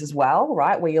those rooms as well,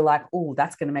 right? Where you're like, oh,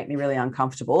 that's going to make me really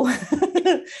uncomfortable.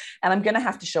 And I'm going to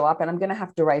have to show up, and I'm going to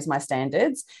have to raise my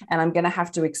standards, and I'm going to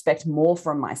have to expect more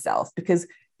from myself, because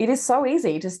it is so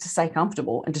easy just to stay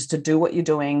comfortable and just to do what you're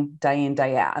doing day in,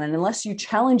 day out. And unless you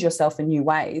challenge yourself in new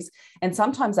ways, and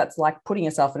sometimes that's like putting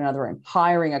yourself in another room,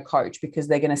 hiring a coach, because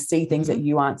they're going to see things that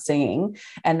you aren't seeing,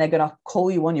 and they're going to call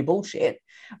you on your bullshit,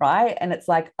 right? And it's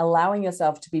like allowing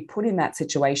yourself to be put in that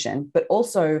situation, but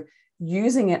also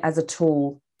using it as a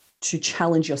tool to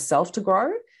challenge yourself to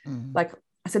grow. Like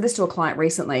I said this to a client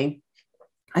recently.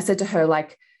 I said to her,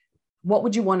 like, what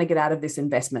would you want to get out of this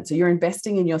investment? So you're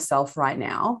investing in yourself right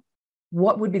now.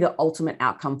 What would be the ultimate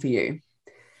outcome for you?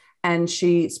 And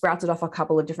she sprouted off a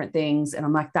couple of different things. And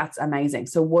I'm like, that's amazing.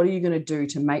 So what are you going to do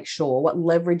to make sure, what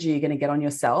leverage are you going to get on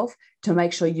yourself to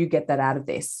make sure you get that out of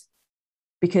this?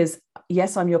 Because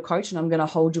yes, I'm your coach and I'm going to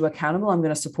hold you accountable. I'm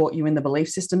going to support you in the belief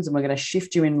systems, and we're going to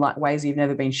shift you in like ways you've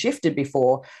never been shifted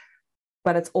before.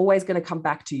 But it's always going to come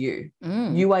back to you.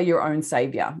 You are your own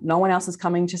savior. No one else is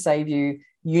coming to save you.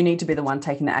 You need to be the one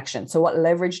taking the action. So what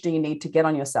leverage do you need to get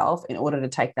on yourself in order to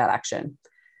take that action?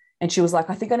 And she was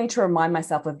like, I think I need to remind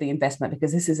myself of the investment,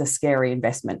 because this is a scary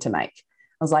investment to make.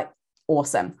 I was like,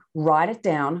 awesome. Write it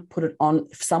down, put it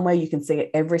on somewhere you can see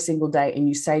it every single day. And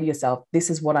you say to yourself,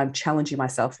 this is what I'm challenging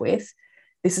myself with.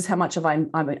 This is how much of I'm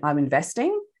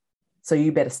investing. So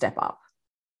you better step up.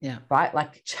 Yeah. Right.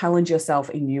 Like challenge yourself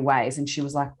in new ways. And she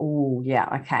was like, oh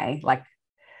yeah. Okay. Like,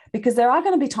 because there are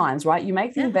going to be times, right? You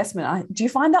make the investment. Do you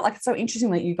find that like it's so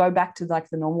interesting that you go back to like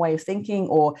the normal way of thinking,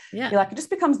 or you're like, it just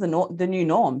becomes the new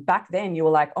norm. Back then you were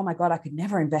like, oh my God, I could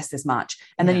never invest this much.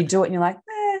 And then you do it and you're like,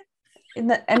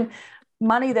 and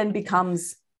money then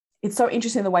becomes, it's so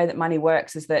interesting the way that money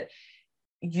works is that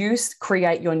you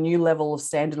create your new level of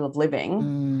standard of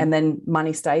living, and then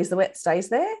money stays the way it stays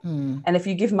there. And if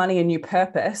you give money a new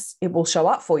purpose, it will show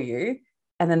up for you,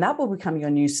 and then that will become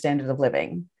your new standard of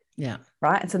living. Yeah.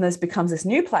 Right. And so this becomes this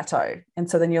new plateau. And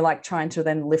so then you're like trying to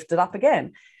then lift it up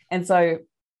again. And so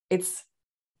it's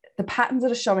the patterns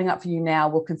that are showing up for you now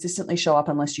will consistently show up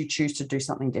unless you choose to do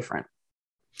something different.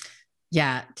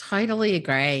 Yeah, totally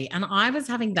agree. And I was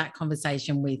having that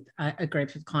conversation with a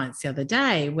group of clients the other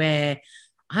day where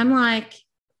I'm like,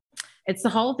 it's the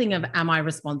whole thing of, am I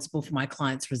responsible for my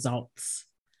clients' results?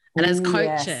 And as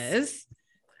coaches,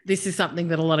 this is something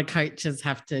that a lot of coaches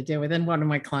have to deal with. And one of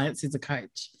my clients is a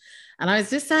coach. And I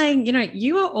was just saying, you know,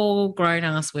 you are all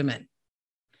grown-ass women.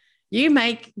 You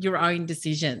make your own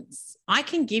decisions. I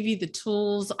can give you the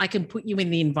tools. I can put you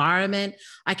in the environment.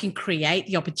 I can create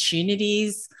the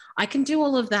opportunities. I can do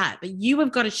all of that. But you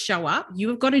have got to show up. You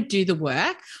have got to do the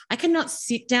work. I cannot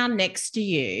sit down next to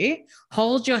you,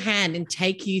 hold your hand and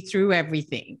take you through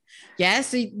everything. Yeah.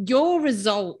 So your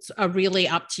results are really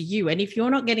up to you. And if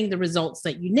you're not getting the results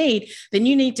that you need, then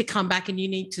you need to come back and you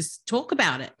need to talk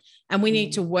about it. And we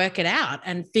need to work it out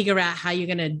and figure out how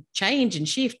you're going to change and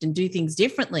shift and do things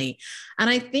differently. And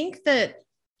I think that,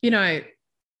 you know,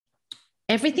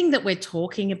 everything that we're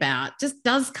talking about just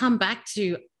does come back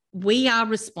to, we are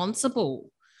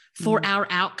responsible for our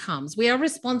outcomes. We are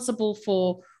responsible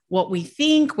for what we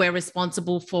think. We're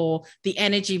responsible for the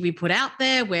energy we put out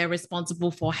there. We're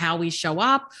responsible for how we show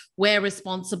up. We're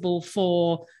responsible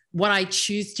for what I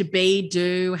choose to be,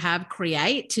 do, have,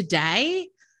 create today.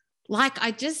 Like,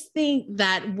 I just think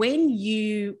that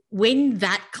when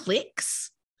that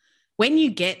clicks, when you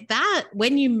get that,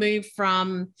 when you move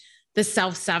from the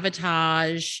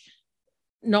self-sabotage,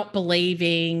 not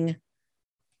believing,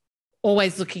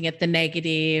 always looking at the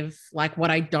negative, like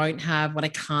what I don't have, what I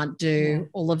can't do,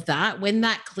 all of that. When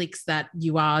that clicks that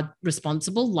you are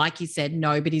responsible, like you said,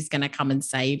 nobody's going to come and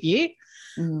save you.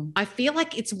 I feel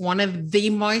like it's one of the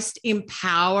most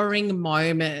empowering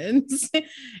moments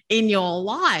in your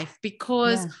life,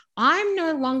 because I'm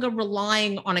no longer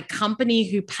relying on a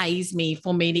company who pays me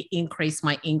for me to increase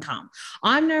my income.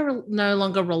 I'm no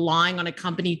longer relying on a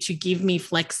company to give me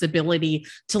flexibility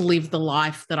to live the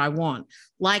life that I want.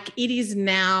 Like, it is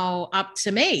now up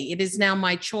to me. It is now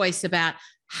my choice about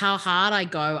how hard I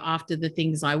go after the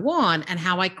things I want, and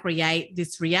how I create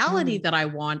this reality that I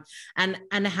want, and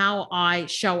how I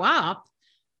show up,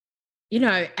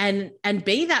 and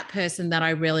be that person that I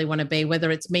really want to be, whether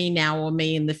it's me now or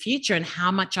me in the future, and how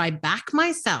much I back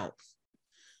myself.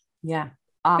 Yeah.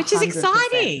 100%. Which is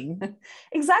exciting.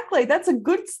 Exactly. That's a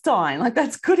good sign. Like,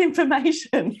 that's good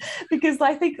information, because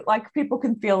I think, like, people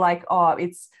can feel like, oh,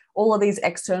 it's all of these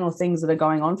external things that are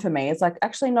going on for me. It's like,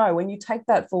 actually, no, when you take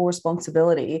that full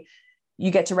responsibility,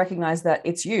 you get to recognize that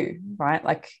it's you, right?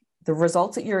 Like, the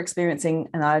results that you're experiencing,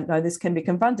 and I know this can be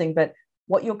confronting, but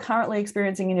what you're currently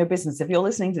experiencing in your business, if you're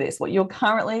listening to this, what you're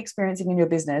currently experiencing in your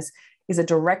business is a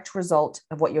direct result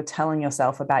of what you're telling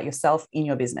yourself about yourself in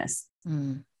your business.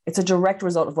 It's a direct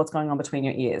result of what's going on between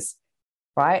your ears,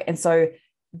 right? And so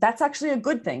that's actually a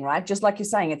good thing, right? Just like you're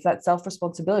saying, it's that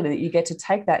self-responsibility that you get to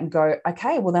take that and go,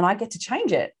 okay, well, then I get to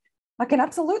change it. I can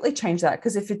absolutely change that,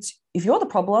 because if you're the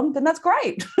problem, then that's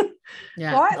great.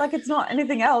 Right? Like, it's not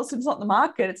anything else. It's not the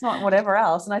market. It's not whatever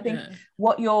else. And I think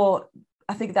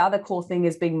I think the other core thing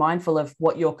is being mindful of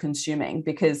what you're consuming,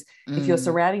 because if you're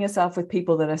surrounding yourself with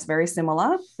people that are very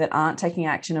similar, that aren't taking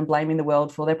action and blaming the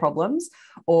world for their problems,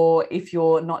 or if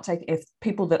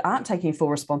people that aren't taking full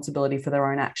responsibility for their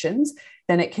own actions,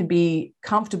 then it can be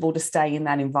comfortable to stay in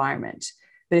that environment.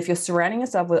 But if you're surrounding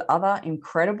yourself with other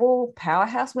incredible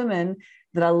powerhouse women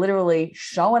that are literally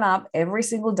showing up every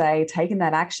single day, taking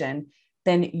that action,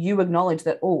 then you acknowledge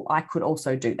that, oh, I could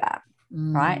also do that.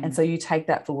 Right. And so you take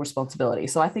that full responsibility.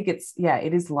 So I think it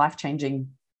is life-changing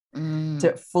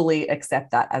to fully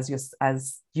accept that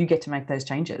as you get to make those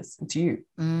changes. It's you.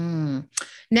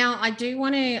 Now, I do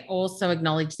want to also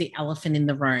acknowledge the elephant in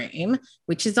the room,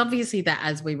 which is obviously that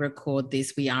as we record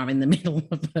this, we are in the middle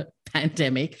of a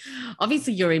pandemic.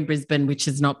 Obviously, you're in Brisbane, which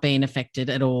has not been affected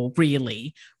at all,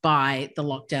 really, by the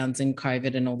lockdowns and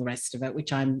COVID and all the rest of it,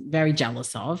 which I'm very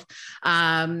jealous of.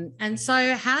 And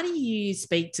so how do you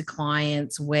speak to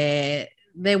clients where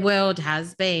their world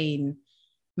has been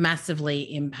massively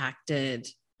impacted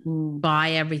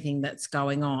by everything that's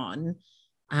going on?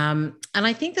 And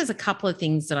I think there's a couple of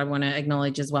things that I want to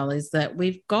acknowledge as well, is that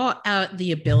we've got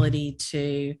the ability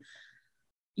to,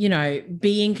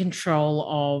 be in control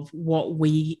of what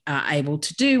we are able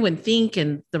to do and think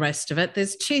and the rest of it.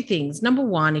 There's two things. Number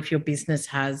one, if your business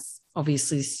has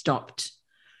obviously stopped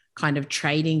kind of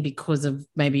trading because of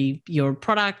maybe you're a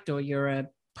product, or you're a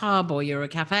pub, or you're a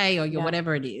cafe, or you're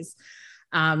whatever it is,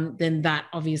 then that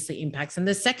obviously impacts. And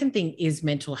the second thing is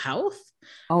mental health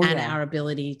our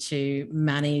ability to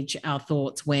manage our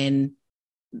thoughts when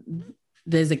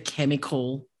there's a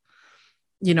chemical,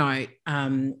 I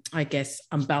guess,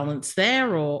 imbalance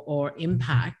there or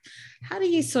impact. How do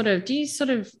you sort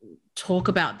of talk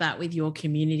about that with your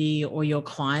community or your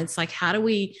clients? Like, how do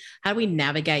we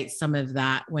navigate some of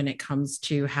that when it comes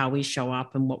to how we show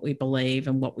up and what we believe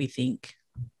and what we think?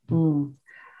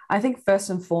 I think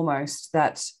first and foremost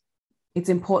that it's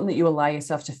important that you allow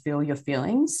yourself to feel your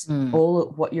feelings. All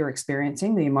of what you're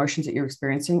experiencing, the emotions that you're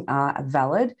experiencing are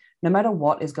valid, no matter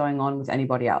what is going on with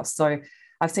anybody else. So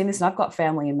I've seen this, and I've got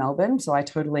family in Melbourne, so I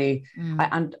totally,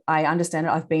 I understand it.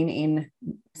 I've been in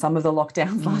some of the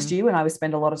lockdowns last year when I would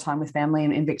spend a lot of time with family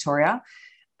in Victoria.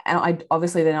 And I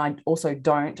also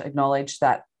don't acknowledge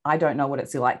that I don't know what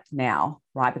it's like now,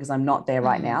 right? Because I'm not there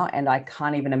right now. And I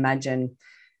can't even imagine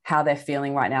how they're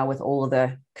feeling right now with all of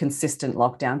the consistent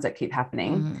lockdowns that keep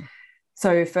happening.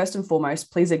 So first and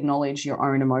foremost, please acknowledge your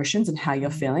own emotions and how you're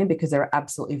feeling, because they're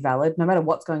absolutely valid, no matter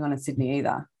what's going on in Sydney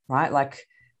either, right? Like,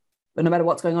 but no matter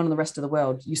what's going on in the rest of the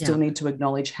world, you still need to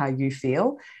acknowledge how you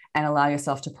feel and allow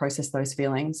yourself to process those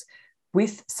feelings.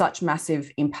 With such massive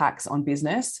impacts on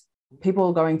business, people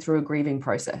are going through a grieving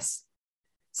process.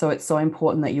 So it's so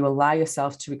important that you allow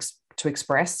yourself to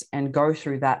express and go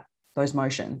through those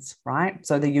motions, right?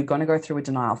 So that you're going to go through a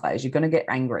denial phase. You're going to get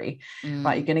angry,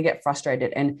 right? You're going to get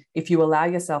frustrated. And if you allow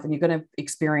yourself, and you're going to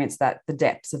experience the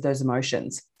depths of those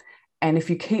emotions. And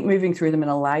if you keep moving through them and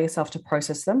allow yourself to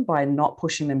process them by not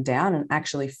pushing them down and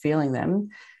actually feeling them,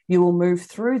 you will move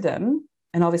through them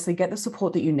And obviously get the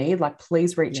support that you need. Like,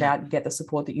 please reach out and get the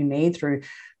support that you need through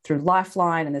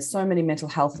Lifeline. And there's so many mental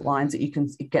health lines that you can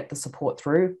get the support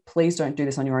through. Please don't do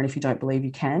this on your own if you don't believe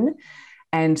you can.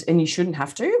 And you shouldn't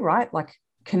have to, right? Like,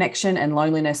 connection and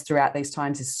loneliness throughout these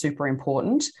times is super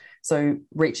important. So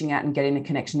reaching out and getting the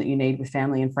connection that you need with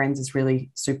family and friends is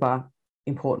really super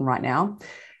important right now.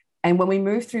 And when we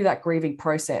move through that grieving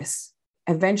process,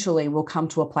 eventually we'll come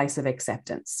to a place of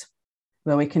acceptance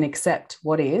where we can accept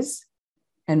what is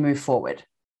and move forward,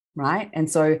 right? And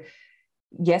so,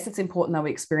 yes, it's important that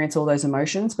we experience all those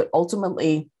emotions, but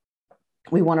ultimately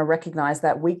we want to recognize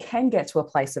that we can get to a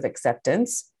place of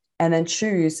acceptance and then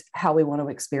choose how we want to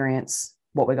experience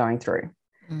what we're going through.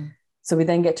 So we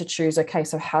then get to choose, okay,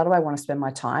 so how do I want to spend my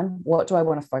time? What do I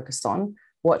want to focus on?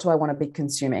 What do I want to be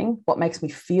consuming? What makes me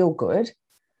feel good?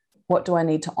 What do I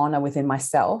need to honor within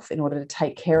myself in order to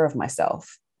take care of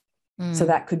myself? So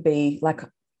that could be like,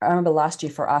 I remember last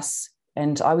year for us,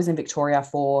 and I was in Victoria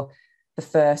for the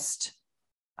first,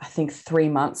 I think, 3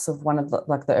 months of one of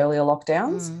the earlier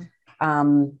lockdowns.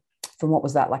 From what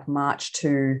was that, like March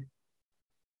to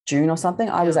June or something.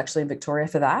 I was actually in Victoria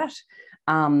for that.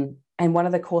 And one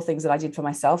of the core things that I did for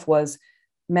myself was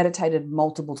meditated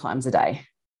multiple times a day,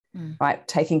 right?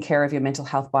 Taking care of your mental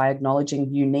health by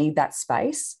acknowledging you need that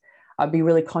space. I'd be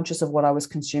really conscious of what I was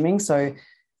consuming. So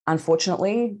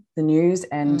unfortunately, the news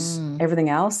and everything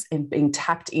else and being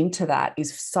tapped into that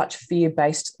is such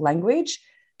fear-based language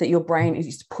that your brain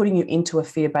is putting you into a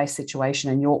fear-based situation,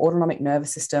 and your autonomic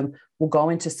nervous system will go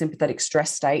into sympathetic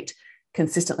stress state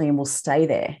consistently and will stay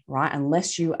there, right?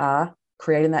 Unless you are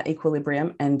creating that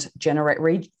equilibrium and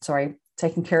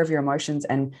taking care of your emotions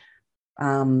and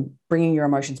bringing your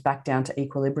emotions back down to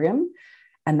equilibrium.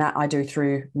 And that I do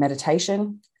through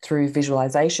meditation, through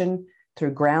visualization,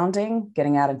 through grounding,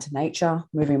 getting out into nature,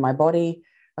 moving my body,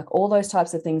 like all those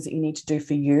types of things that you need to do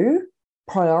for you,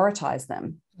 prioritize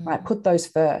them, right? Put those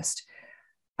first.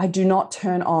 I do not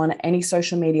turn on any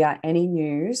social media, any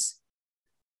news.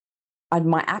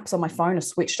 My apps on my phone are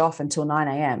switched off until 9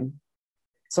 a.m.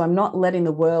 So I'm not letting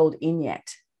the world in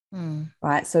yet,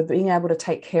 right? So being able to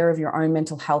take care of your own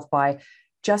mental health by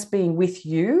just being with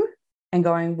you and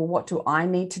going, well, what do I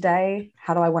need today?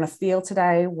 How do I want to feel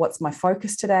today? What's my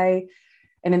focus today?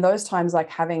 And in those times, like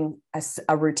having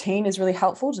a routine is really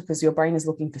helpful because your brain is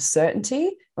looking for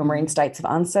certainty. When we're in states of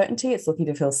uncertainty, it's looking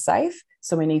to feel safe.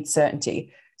 So we need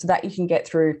certainty so that you can get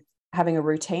through having a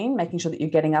routine, making sure that you're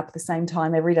getting up at the same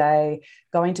time every day,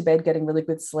 going to bed, getting really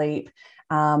good sleep.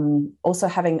 Also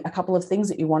having a couple of things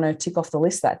that you want to tick off the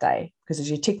list that day, because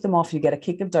as you tick them off, you get a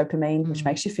kick of dopamine, which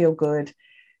makes you feel good.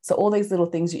 So all these little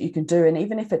things that you can do. And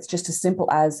even if it's just as simple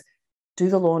as do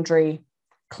the laundry,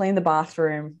 clean the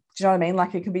bathroom, do you know what I mean?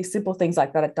 Like it can be simple things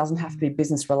like that. It doesn't have to be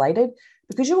business related,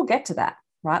 because you will get to that,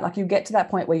 right? Like you get to that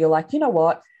point where you're like, you know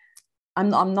what? I'm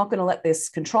not going to let this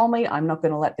control me. I'm not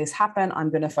going to let this happen. I'm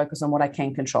going to focus on what I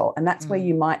can control. And that's where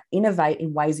you might innovate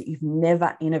in ways that you've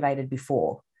never innovated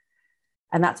before.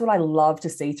 And that's what I love to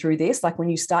see through this. Like when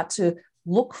you start to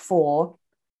look for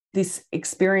this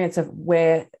experience of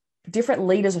where different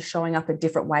leaders are showing up in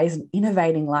different ways and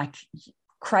innovating like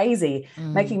crazy,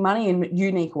 making money in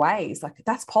unique ways, like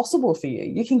that's possible for you.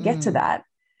 You can get to that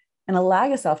and allow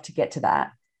yourself to get to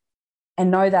that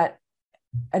and know that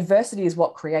adversity is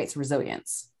what creates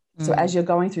resilience. So as you're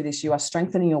going through this, you are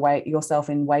strengthening yourself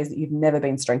in ways that you've never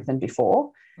been strengthened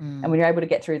before. And when you're able to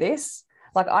get through this,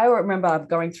 like I remember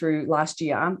going through last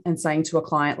year and saying to a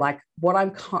client, like what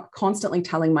I'm constantly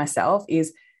telling myself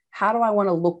is, how do I want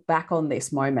to look back on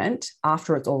this moment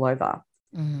after it's all over?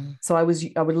 So I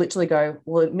would literally go,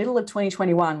 well, middle of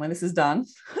 2021, when this is done,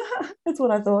 that's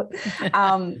what I thought.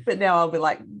 But now I'll be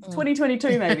like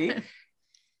 2022, maybe.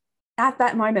 At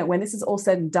that moment, when this is all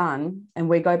said and done, and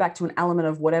we go back to an element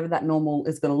of whatever that normal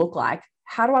is going to look like,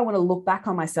 how do I want to look back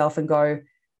on myself and go,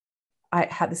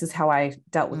 this is how I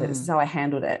dealt with it. This is how I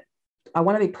handled it. I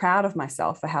want to be proud of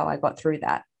myself for how I got through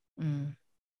that.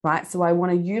 Right. So I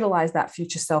want to utilize that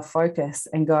future self-focus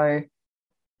and go,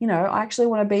 you know, I actually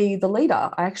want to be the leader.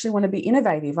 I actually want to be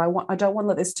innovative. I don't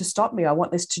want this to stop me. I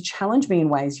want this to challenge me in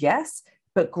ways, yes,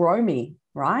 but grow me.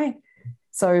 Right.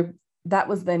 So that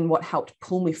was then what helped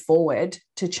pull me forward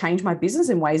to change my business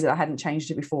in ways that I hadn't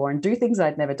changed it before and do things that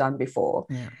I'd never done before.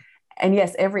 Yeah. And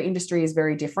yes, every industry is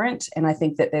very different. And I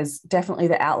think that there's definitely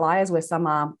the outliers where some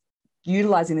are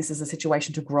utilizing this as a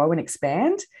situation to grow and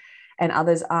expand, and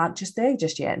others aren't just there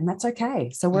just yet. And that's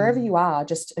okay. So wherever you are,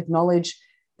 just acknowledge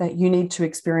that you need to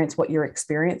experience what you're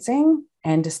experiencing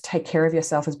and just take care of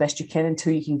yourself as best you can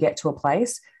until you can get to a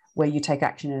place where you take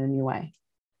action in a new way.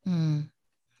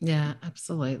 Yeah,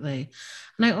 absolutely.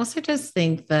 And I also just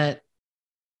think that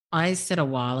I said a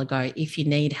while ago, if you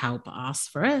need help,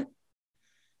 ask for it.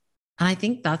 And I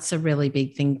think that's a really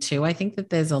big thing too. I think that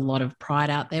there's a lot of pride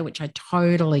out there, which I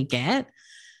totally get.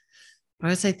 I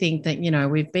also think that,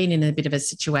 we've been in a bit of a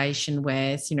situation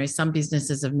where, some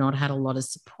businesses have not had a lot of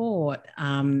support.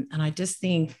 And I just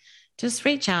think just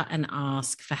reach out and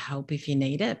ask for help if you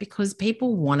need it, because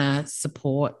people want to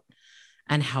support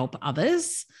and help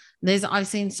others. I've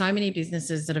seen so many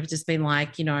businesses that have just been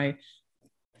like,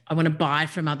 I want to buy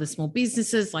from other small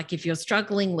businesses. Like, if you're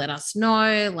struggling, let us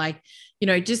know. Like,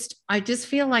 I just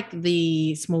feel like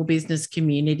the small business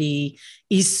community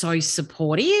is so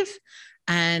supportive,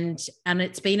 and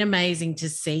it's been amazing to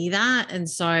see that. And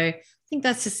so I think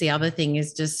that's just the other thing,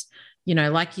 is just,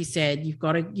 like you said, you've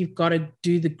got to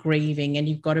do the grieving, and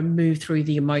you've got to move through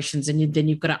the emotions, and then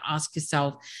you've got to ask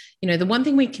yourself, the one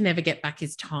thing we can never get back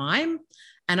is time.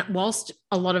 And whilst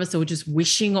a lot of us are just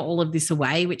wishing all of this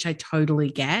away, which I totally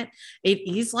get, it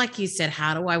is like you said,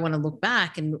 how do I want to look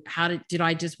back, and did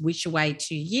I just wish away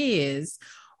 2 years,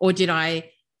 or did I,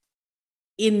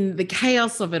 in the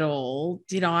chaos of it all,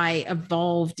 did I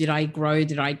evolve? Did I grow?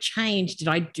 Did I change? Did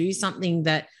I do something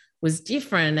that was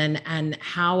different? And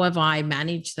how have I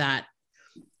managed that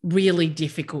really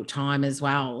difficult time as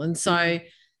well? And so,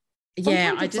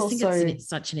 yeah, I just think it's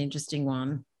such an interesting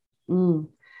one.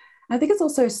 I think it's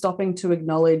also stopping to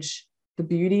acknowledge the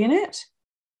beauty in it.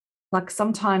 Like,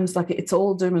 sometimes, like, it's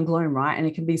all doom and gloom, right? And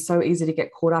it can be so easy to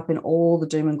get caught up in all the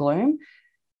doom and gloom.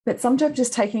 But sometimes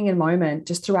just taking a moment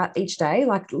just throughout each day,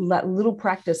 like that little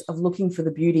practice of looking for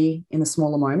the beauty in the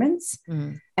smaller moments.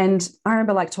 And I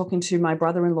remember like talking to my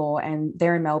brother-in-law, and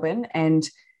they're in Melbourne, and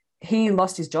he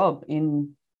lost his job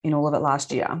in all of it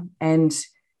last year. And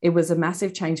it was a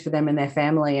massive change for them and their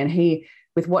family. And he,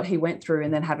 with what he went through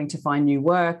and then having to find new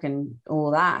work and all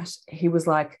of that, he was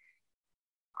like,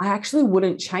 I actually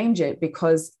wouldn't change it,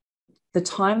 because the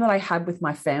time that I had with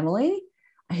my family,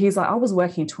 he's like, I was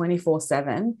working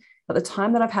 24/7, but the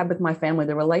time that I've had with my family,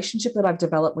 the relationship that I've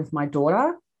developed with my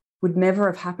daughter would never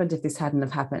have happened if this hadn't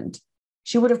have happened.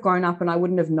 She would have grown up and I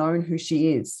wouldn't have known who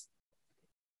she is.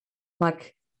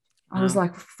 Like, I was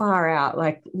like, far out,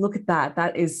 like, look at that.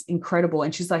 That is incredible.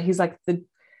 And he's like,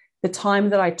 the time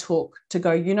that I took to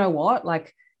go, you know what,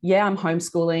 like, yeah, I'm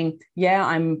homeschooling.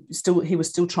 Yeah, he was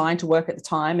still trying to work at the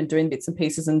time and doing bits and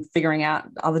pieces and figuring out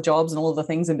other jobs and all of the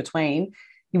things in between.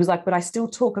 He was like, but I still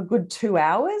took a good 2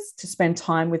 hours to spend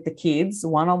time with the kids,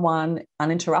 one-on-one,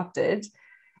 uninterrupted,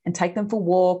 and take them for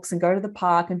walks and go to the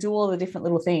park and do all the different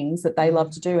little things that they love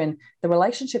to do. And the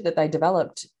relationship that they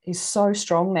developed is so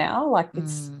strong now. Like,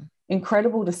 it's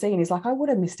incredible to see. And he's like, I would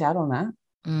have missed out on that.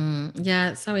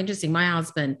 Yeah, it's so interesting. My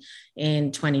husband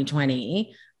in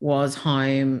 2020 was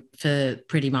home for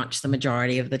pretty much the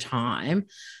majority of the time.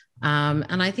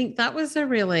 And I think that was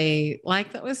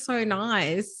that was so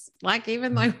nice. Like,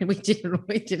 even though we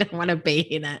didn't want to be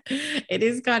in it, it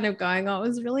is kind of going, oh, it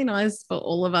was really nice for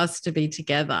all of us to be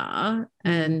together,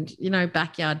 and,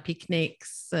 backyard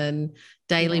picnics and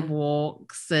daily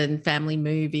walks and family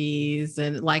movies,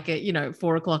 and like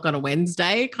 4:00 on a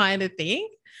Wednesday kind of thing.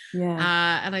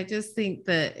 Yeah. And I just think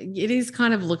that it is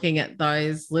kind of looking at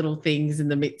those little things in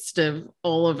the midst of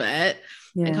all of it,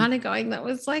 and kind of going, that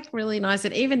was like really nice.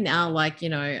 And even now, like,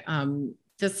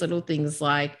 just little things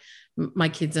like my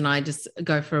kids and I just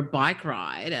go for a bike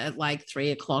ride at like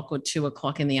 3:00 or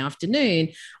 2:00 in the afternoon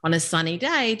on a sunny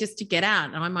day, just to get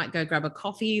out. And I might go grab a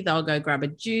coffee, they'll go grab a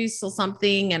juice or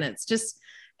something. And it's just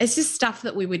stuff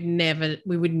that we would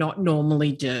not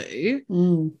normally do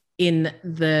in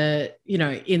the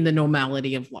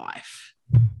normality of life.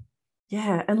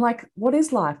 Yeah. And like, what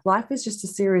is life? Life is just a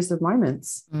series of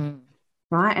moments,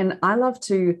 right? And I love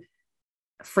to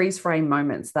freeze frame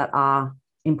moments that are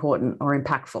important or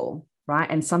impactful, right?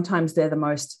 And sometimes they're the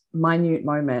most minute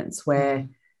moments where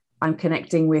I'm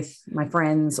connecting with my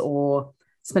friends or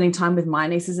spending time with my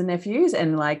nieces and nephews,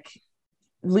 and like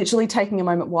literally taking a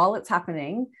moment while it's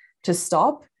happening to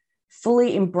stop,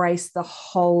 fully embrace the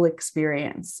whole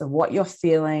experience of what you're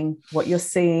feeling, what you're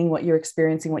seeing, what you're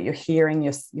experiencing, what you're hearing,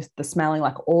 the smelling,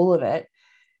 like all of it,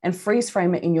 and freeze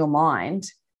frame it in your mind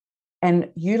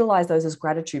and utilize those as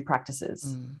gratitude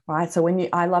practices, right? So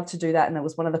I love to do that. And it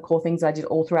was one of the core things I did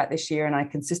all throughout this year, and I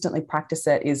consistently practice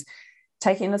it, is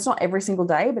taking, it's not every single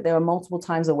day, but there are multiple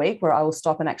times a week where I will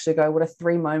stop and actually go, what are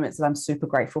 3 moments that I'm super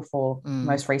grateful for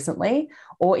most recently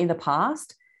or in the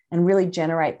past, and really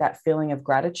generate that feeling of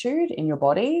gratitude in your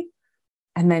body,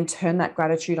 and then turn that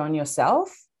gratitude on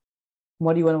yourself.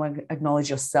 What do you want to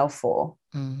acknowledge yourself for?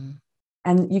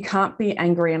 And you can't be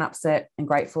angry and upset and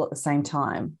grateful at the same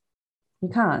time. You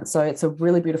can't. So it's a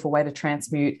really beautiful way to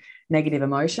transmute negative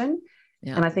emotion.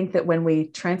 Yeah. And I think that when we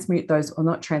transmute those, or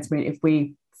not transmute, if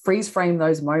we freeze frame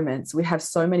those moments, we have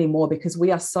so many more, because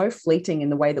we are so fleeting in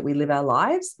the way that we live our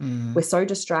lives. We're so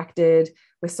distracted.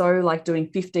 We're so like doing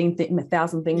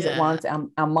 15,000 things at once.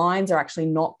 Our minds are actually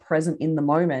not present in the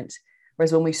moment.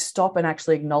 Whereas when we stop and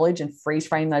actually acknowledge and freeze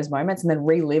frame those moments and then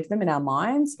relive them in our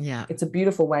minds, it's a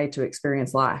beautiful way to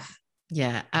experience life.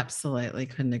 Yeah, absolutely.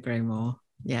 Couldn't agree more.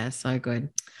 Yeah, so good.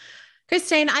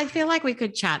 Christine, I feel like we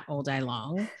could chat all day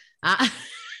long.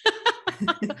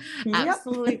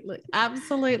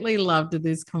 Absolutely loved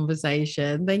this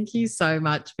conversation. Thank you so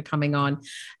much for coming on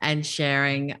and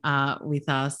sharing with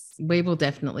us. We will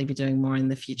definitely be doing more in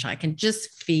the future. I can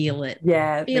just feel it.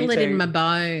 Feel it in my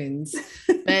bones.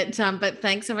 But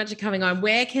thanks so much for coming on.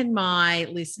 Where can my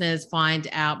listeners find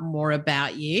out more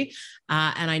about you?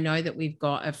 And I know that we've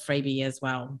got a freebie as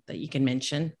well that you can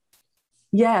mention.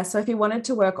 Yeah. So if you wanted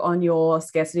to work on your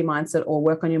scarcity mindset or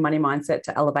work on your money mindset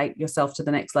to elevate yourself to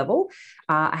the next level,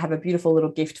 I have a beautiful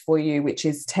little gift for you, which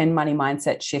is 10 money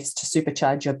mindset shifts to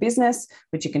supercharge your business,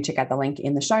 which you can check out the link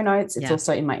in the show notes. It's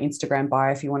also in my Instagram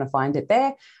bio if you want to find it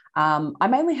there. I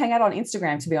mainly hang out on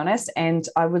Instagram, to be honest, and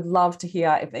I would love to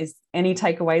hear if there's any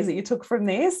takeaways that you took from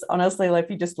this. Honestly, like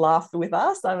if you just laughed with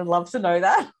us, I would love to know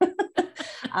that.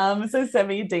 So send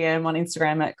me a DM on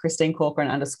Instagram at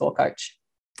 @ChristineCorcoran_coach.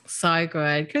 So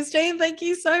good. Christine, thank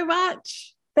you so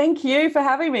much. Thank you for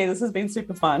having me. This has been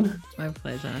super fun. My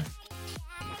pleasure.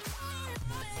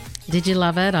 Did you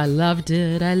love it? I loved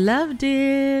it. I loved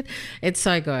it. It's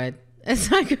so good. It's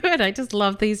so good. I just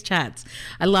love these chats.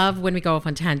 I love when we go off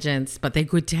on tangents, but they're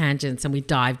good tangents and we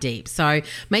dive deep. So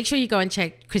make sure you go and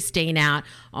check Christine out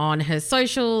on her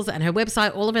socials and her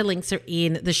website. All of her links are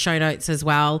in the show notes as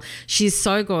well. She's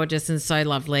so gorgeous and so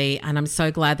lovely. And I'm so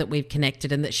glad that we've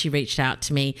connected and that she reached out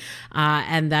to me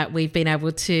and that we've been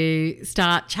able to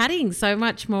start chatting so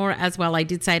much more as well. I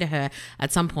did say to her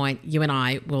at some point, you and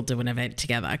I will do an event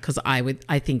together because I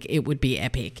think it would be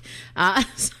epic.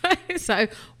 So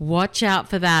watch out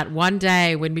for that one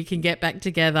day when we can get back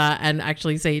together and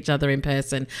actually see each other in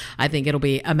person. I think it'll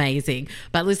be amazing.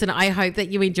 But listen, I hope that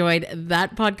you enjoyed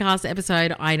that podcast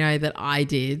episode. I know that I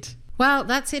did. Well,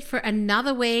 that's it for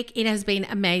another week. It has been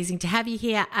amazing to have you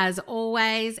here as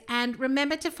always. And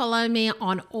remember to follow me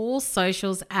on all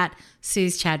socials at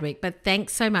Suze Chadwick. But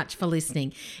thanks so much for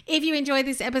listening. If you enjoyed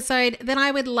this episode, then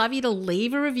I would love you to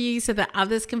leave a review so that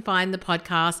others can find the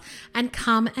podcast and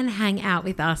come and hang out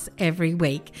with us every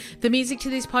week. The music to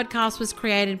this podcast was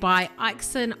created by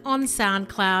Ixon on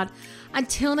SoundCloud.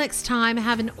 Until next time,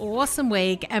 have an awesome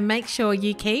week and make sure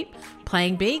you keep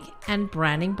playing big and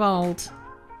branding bold.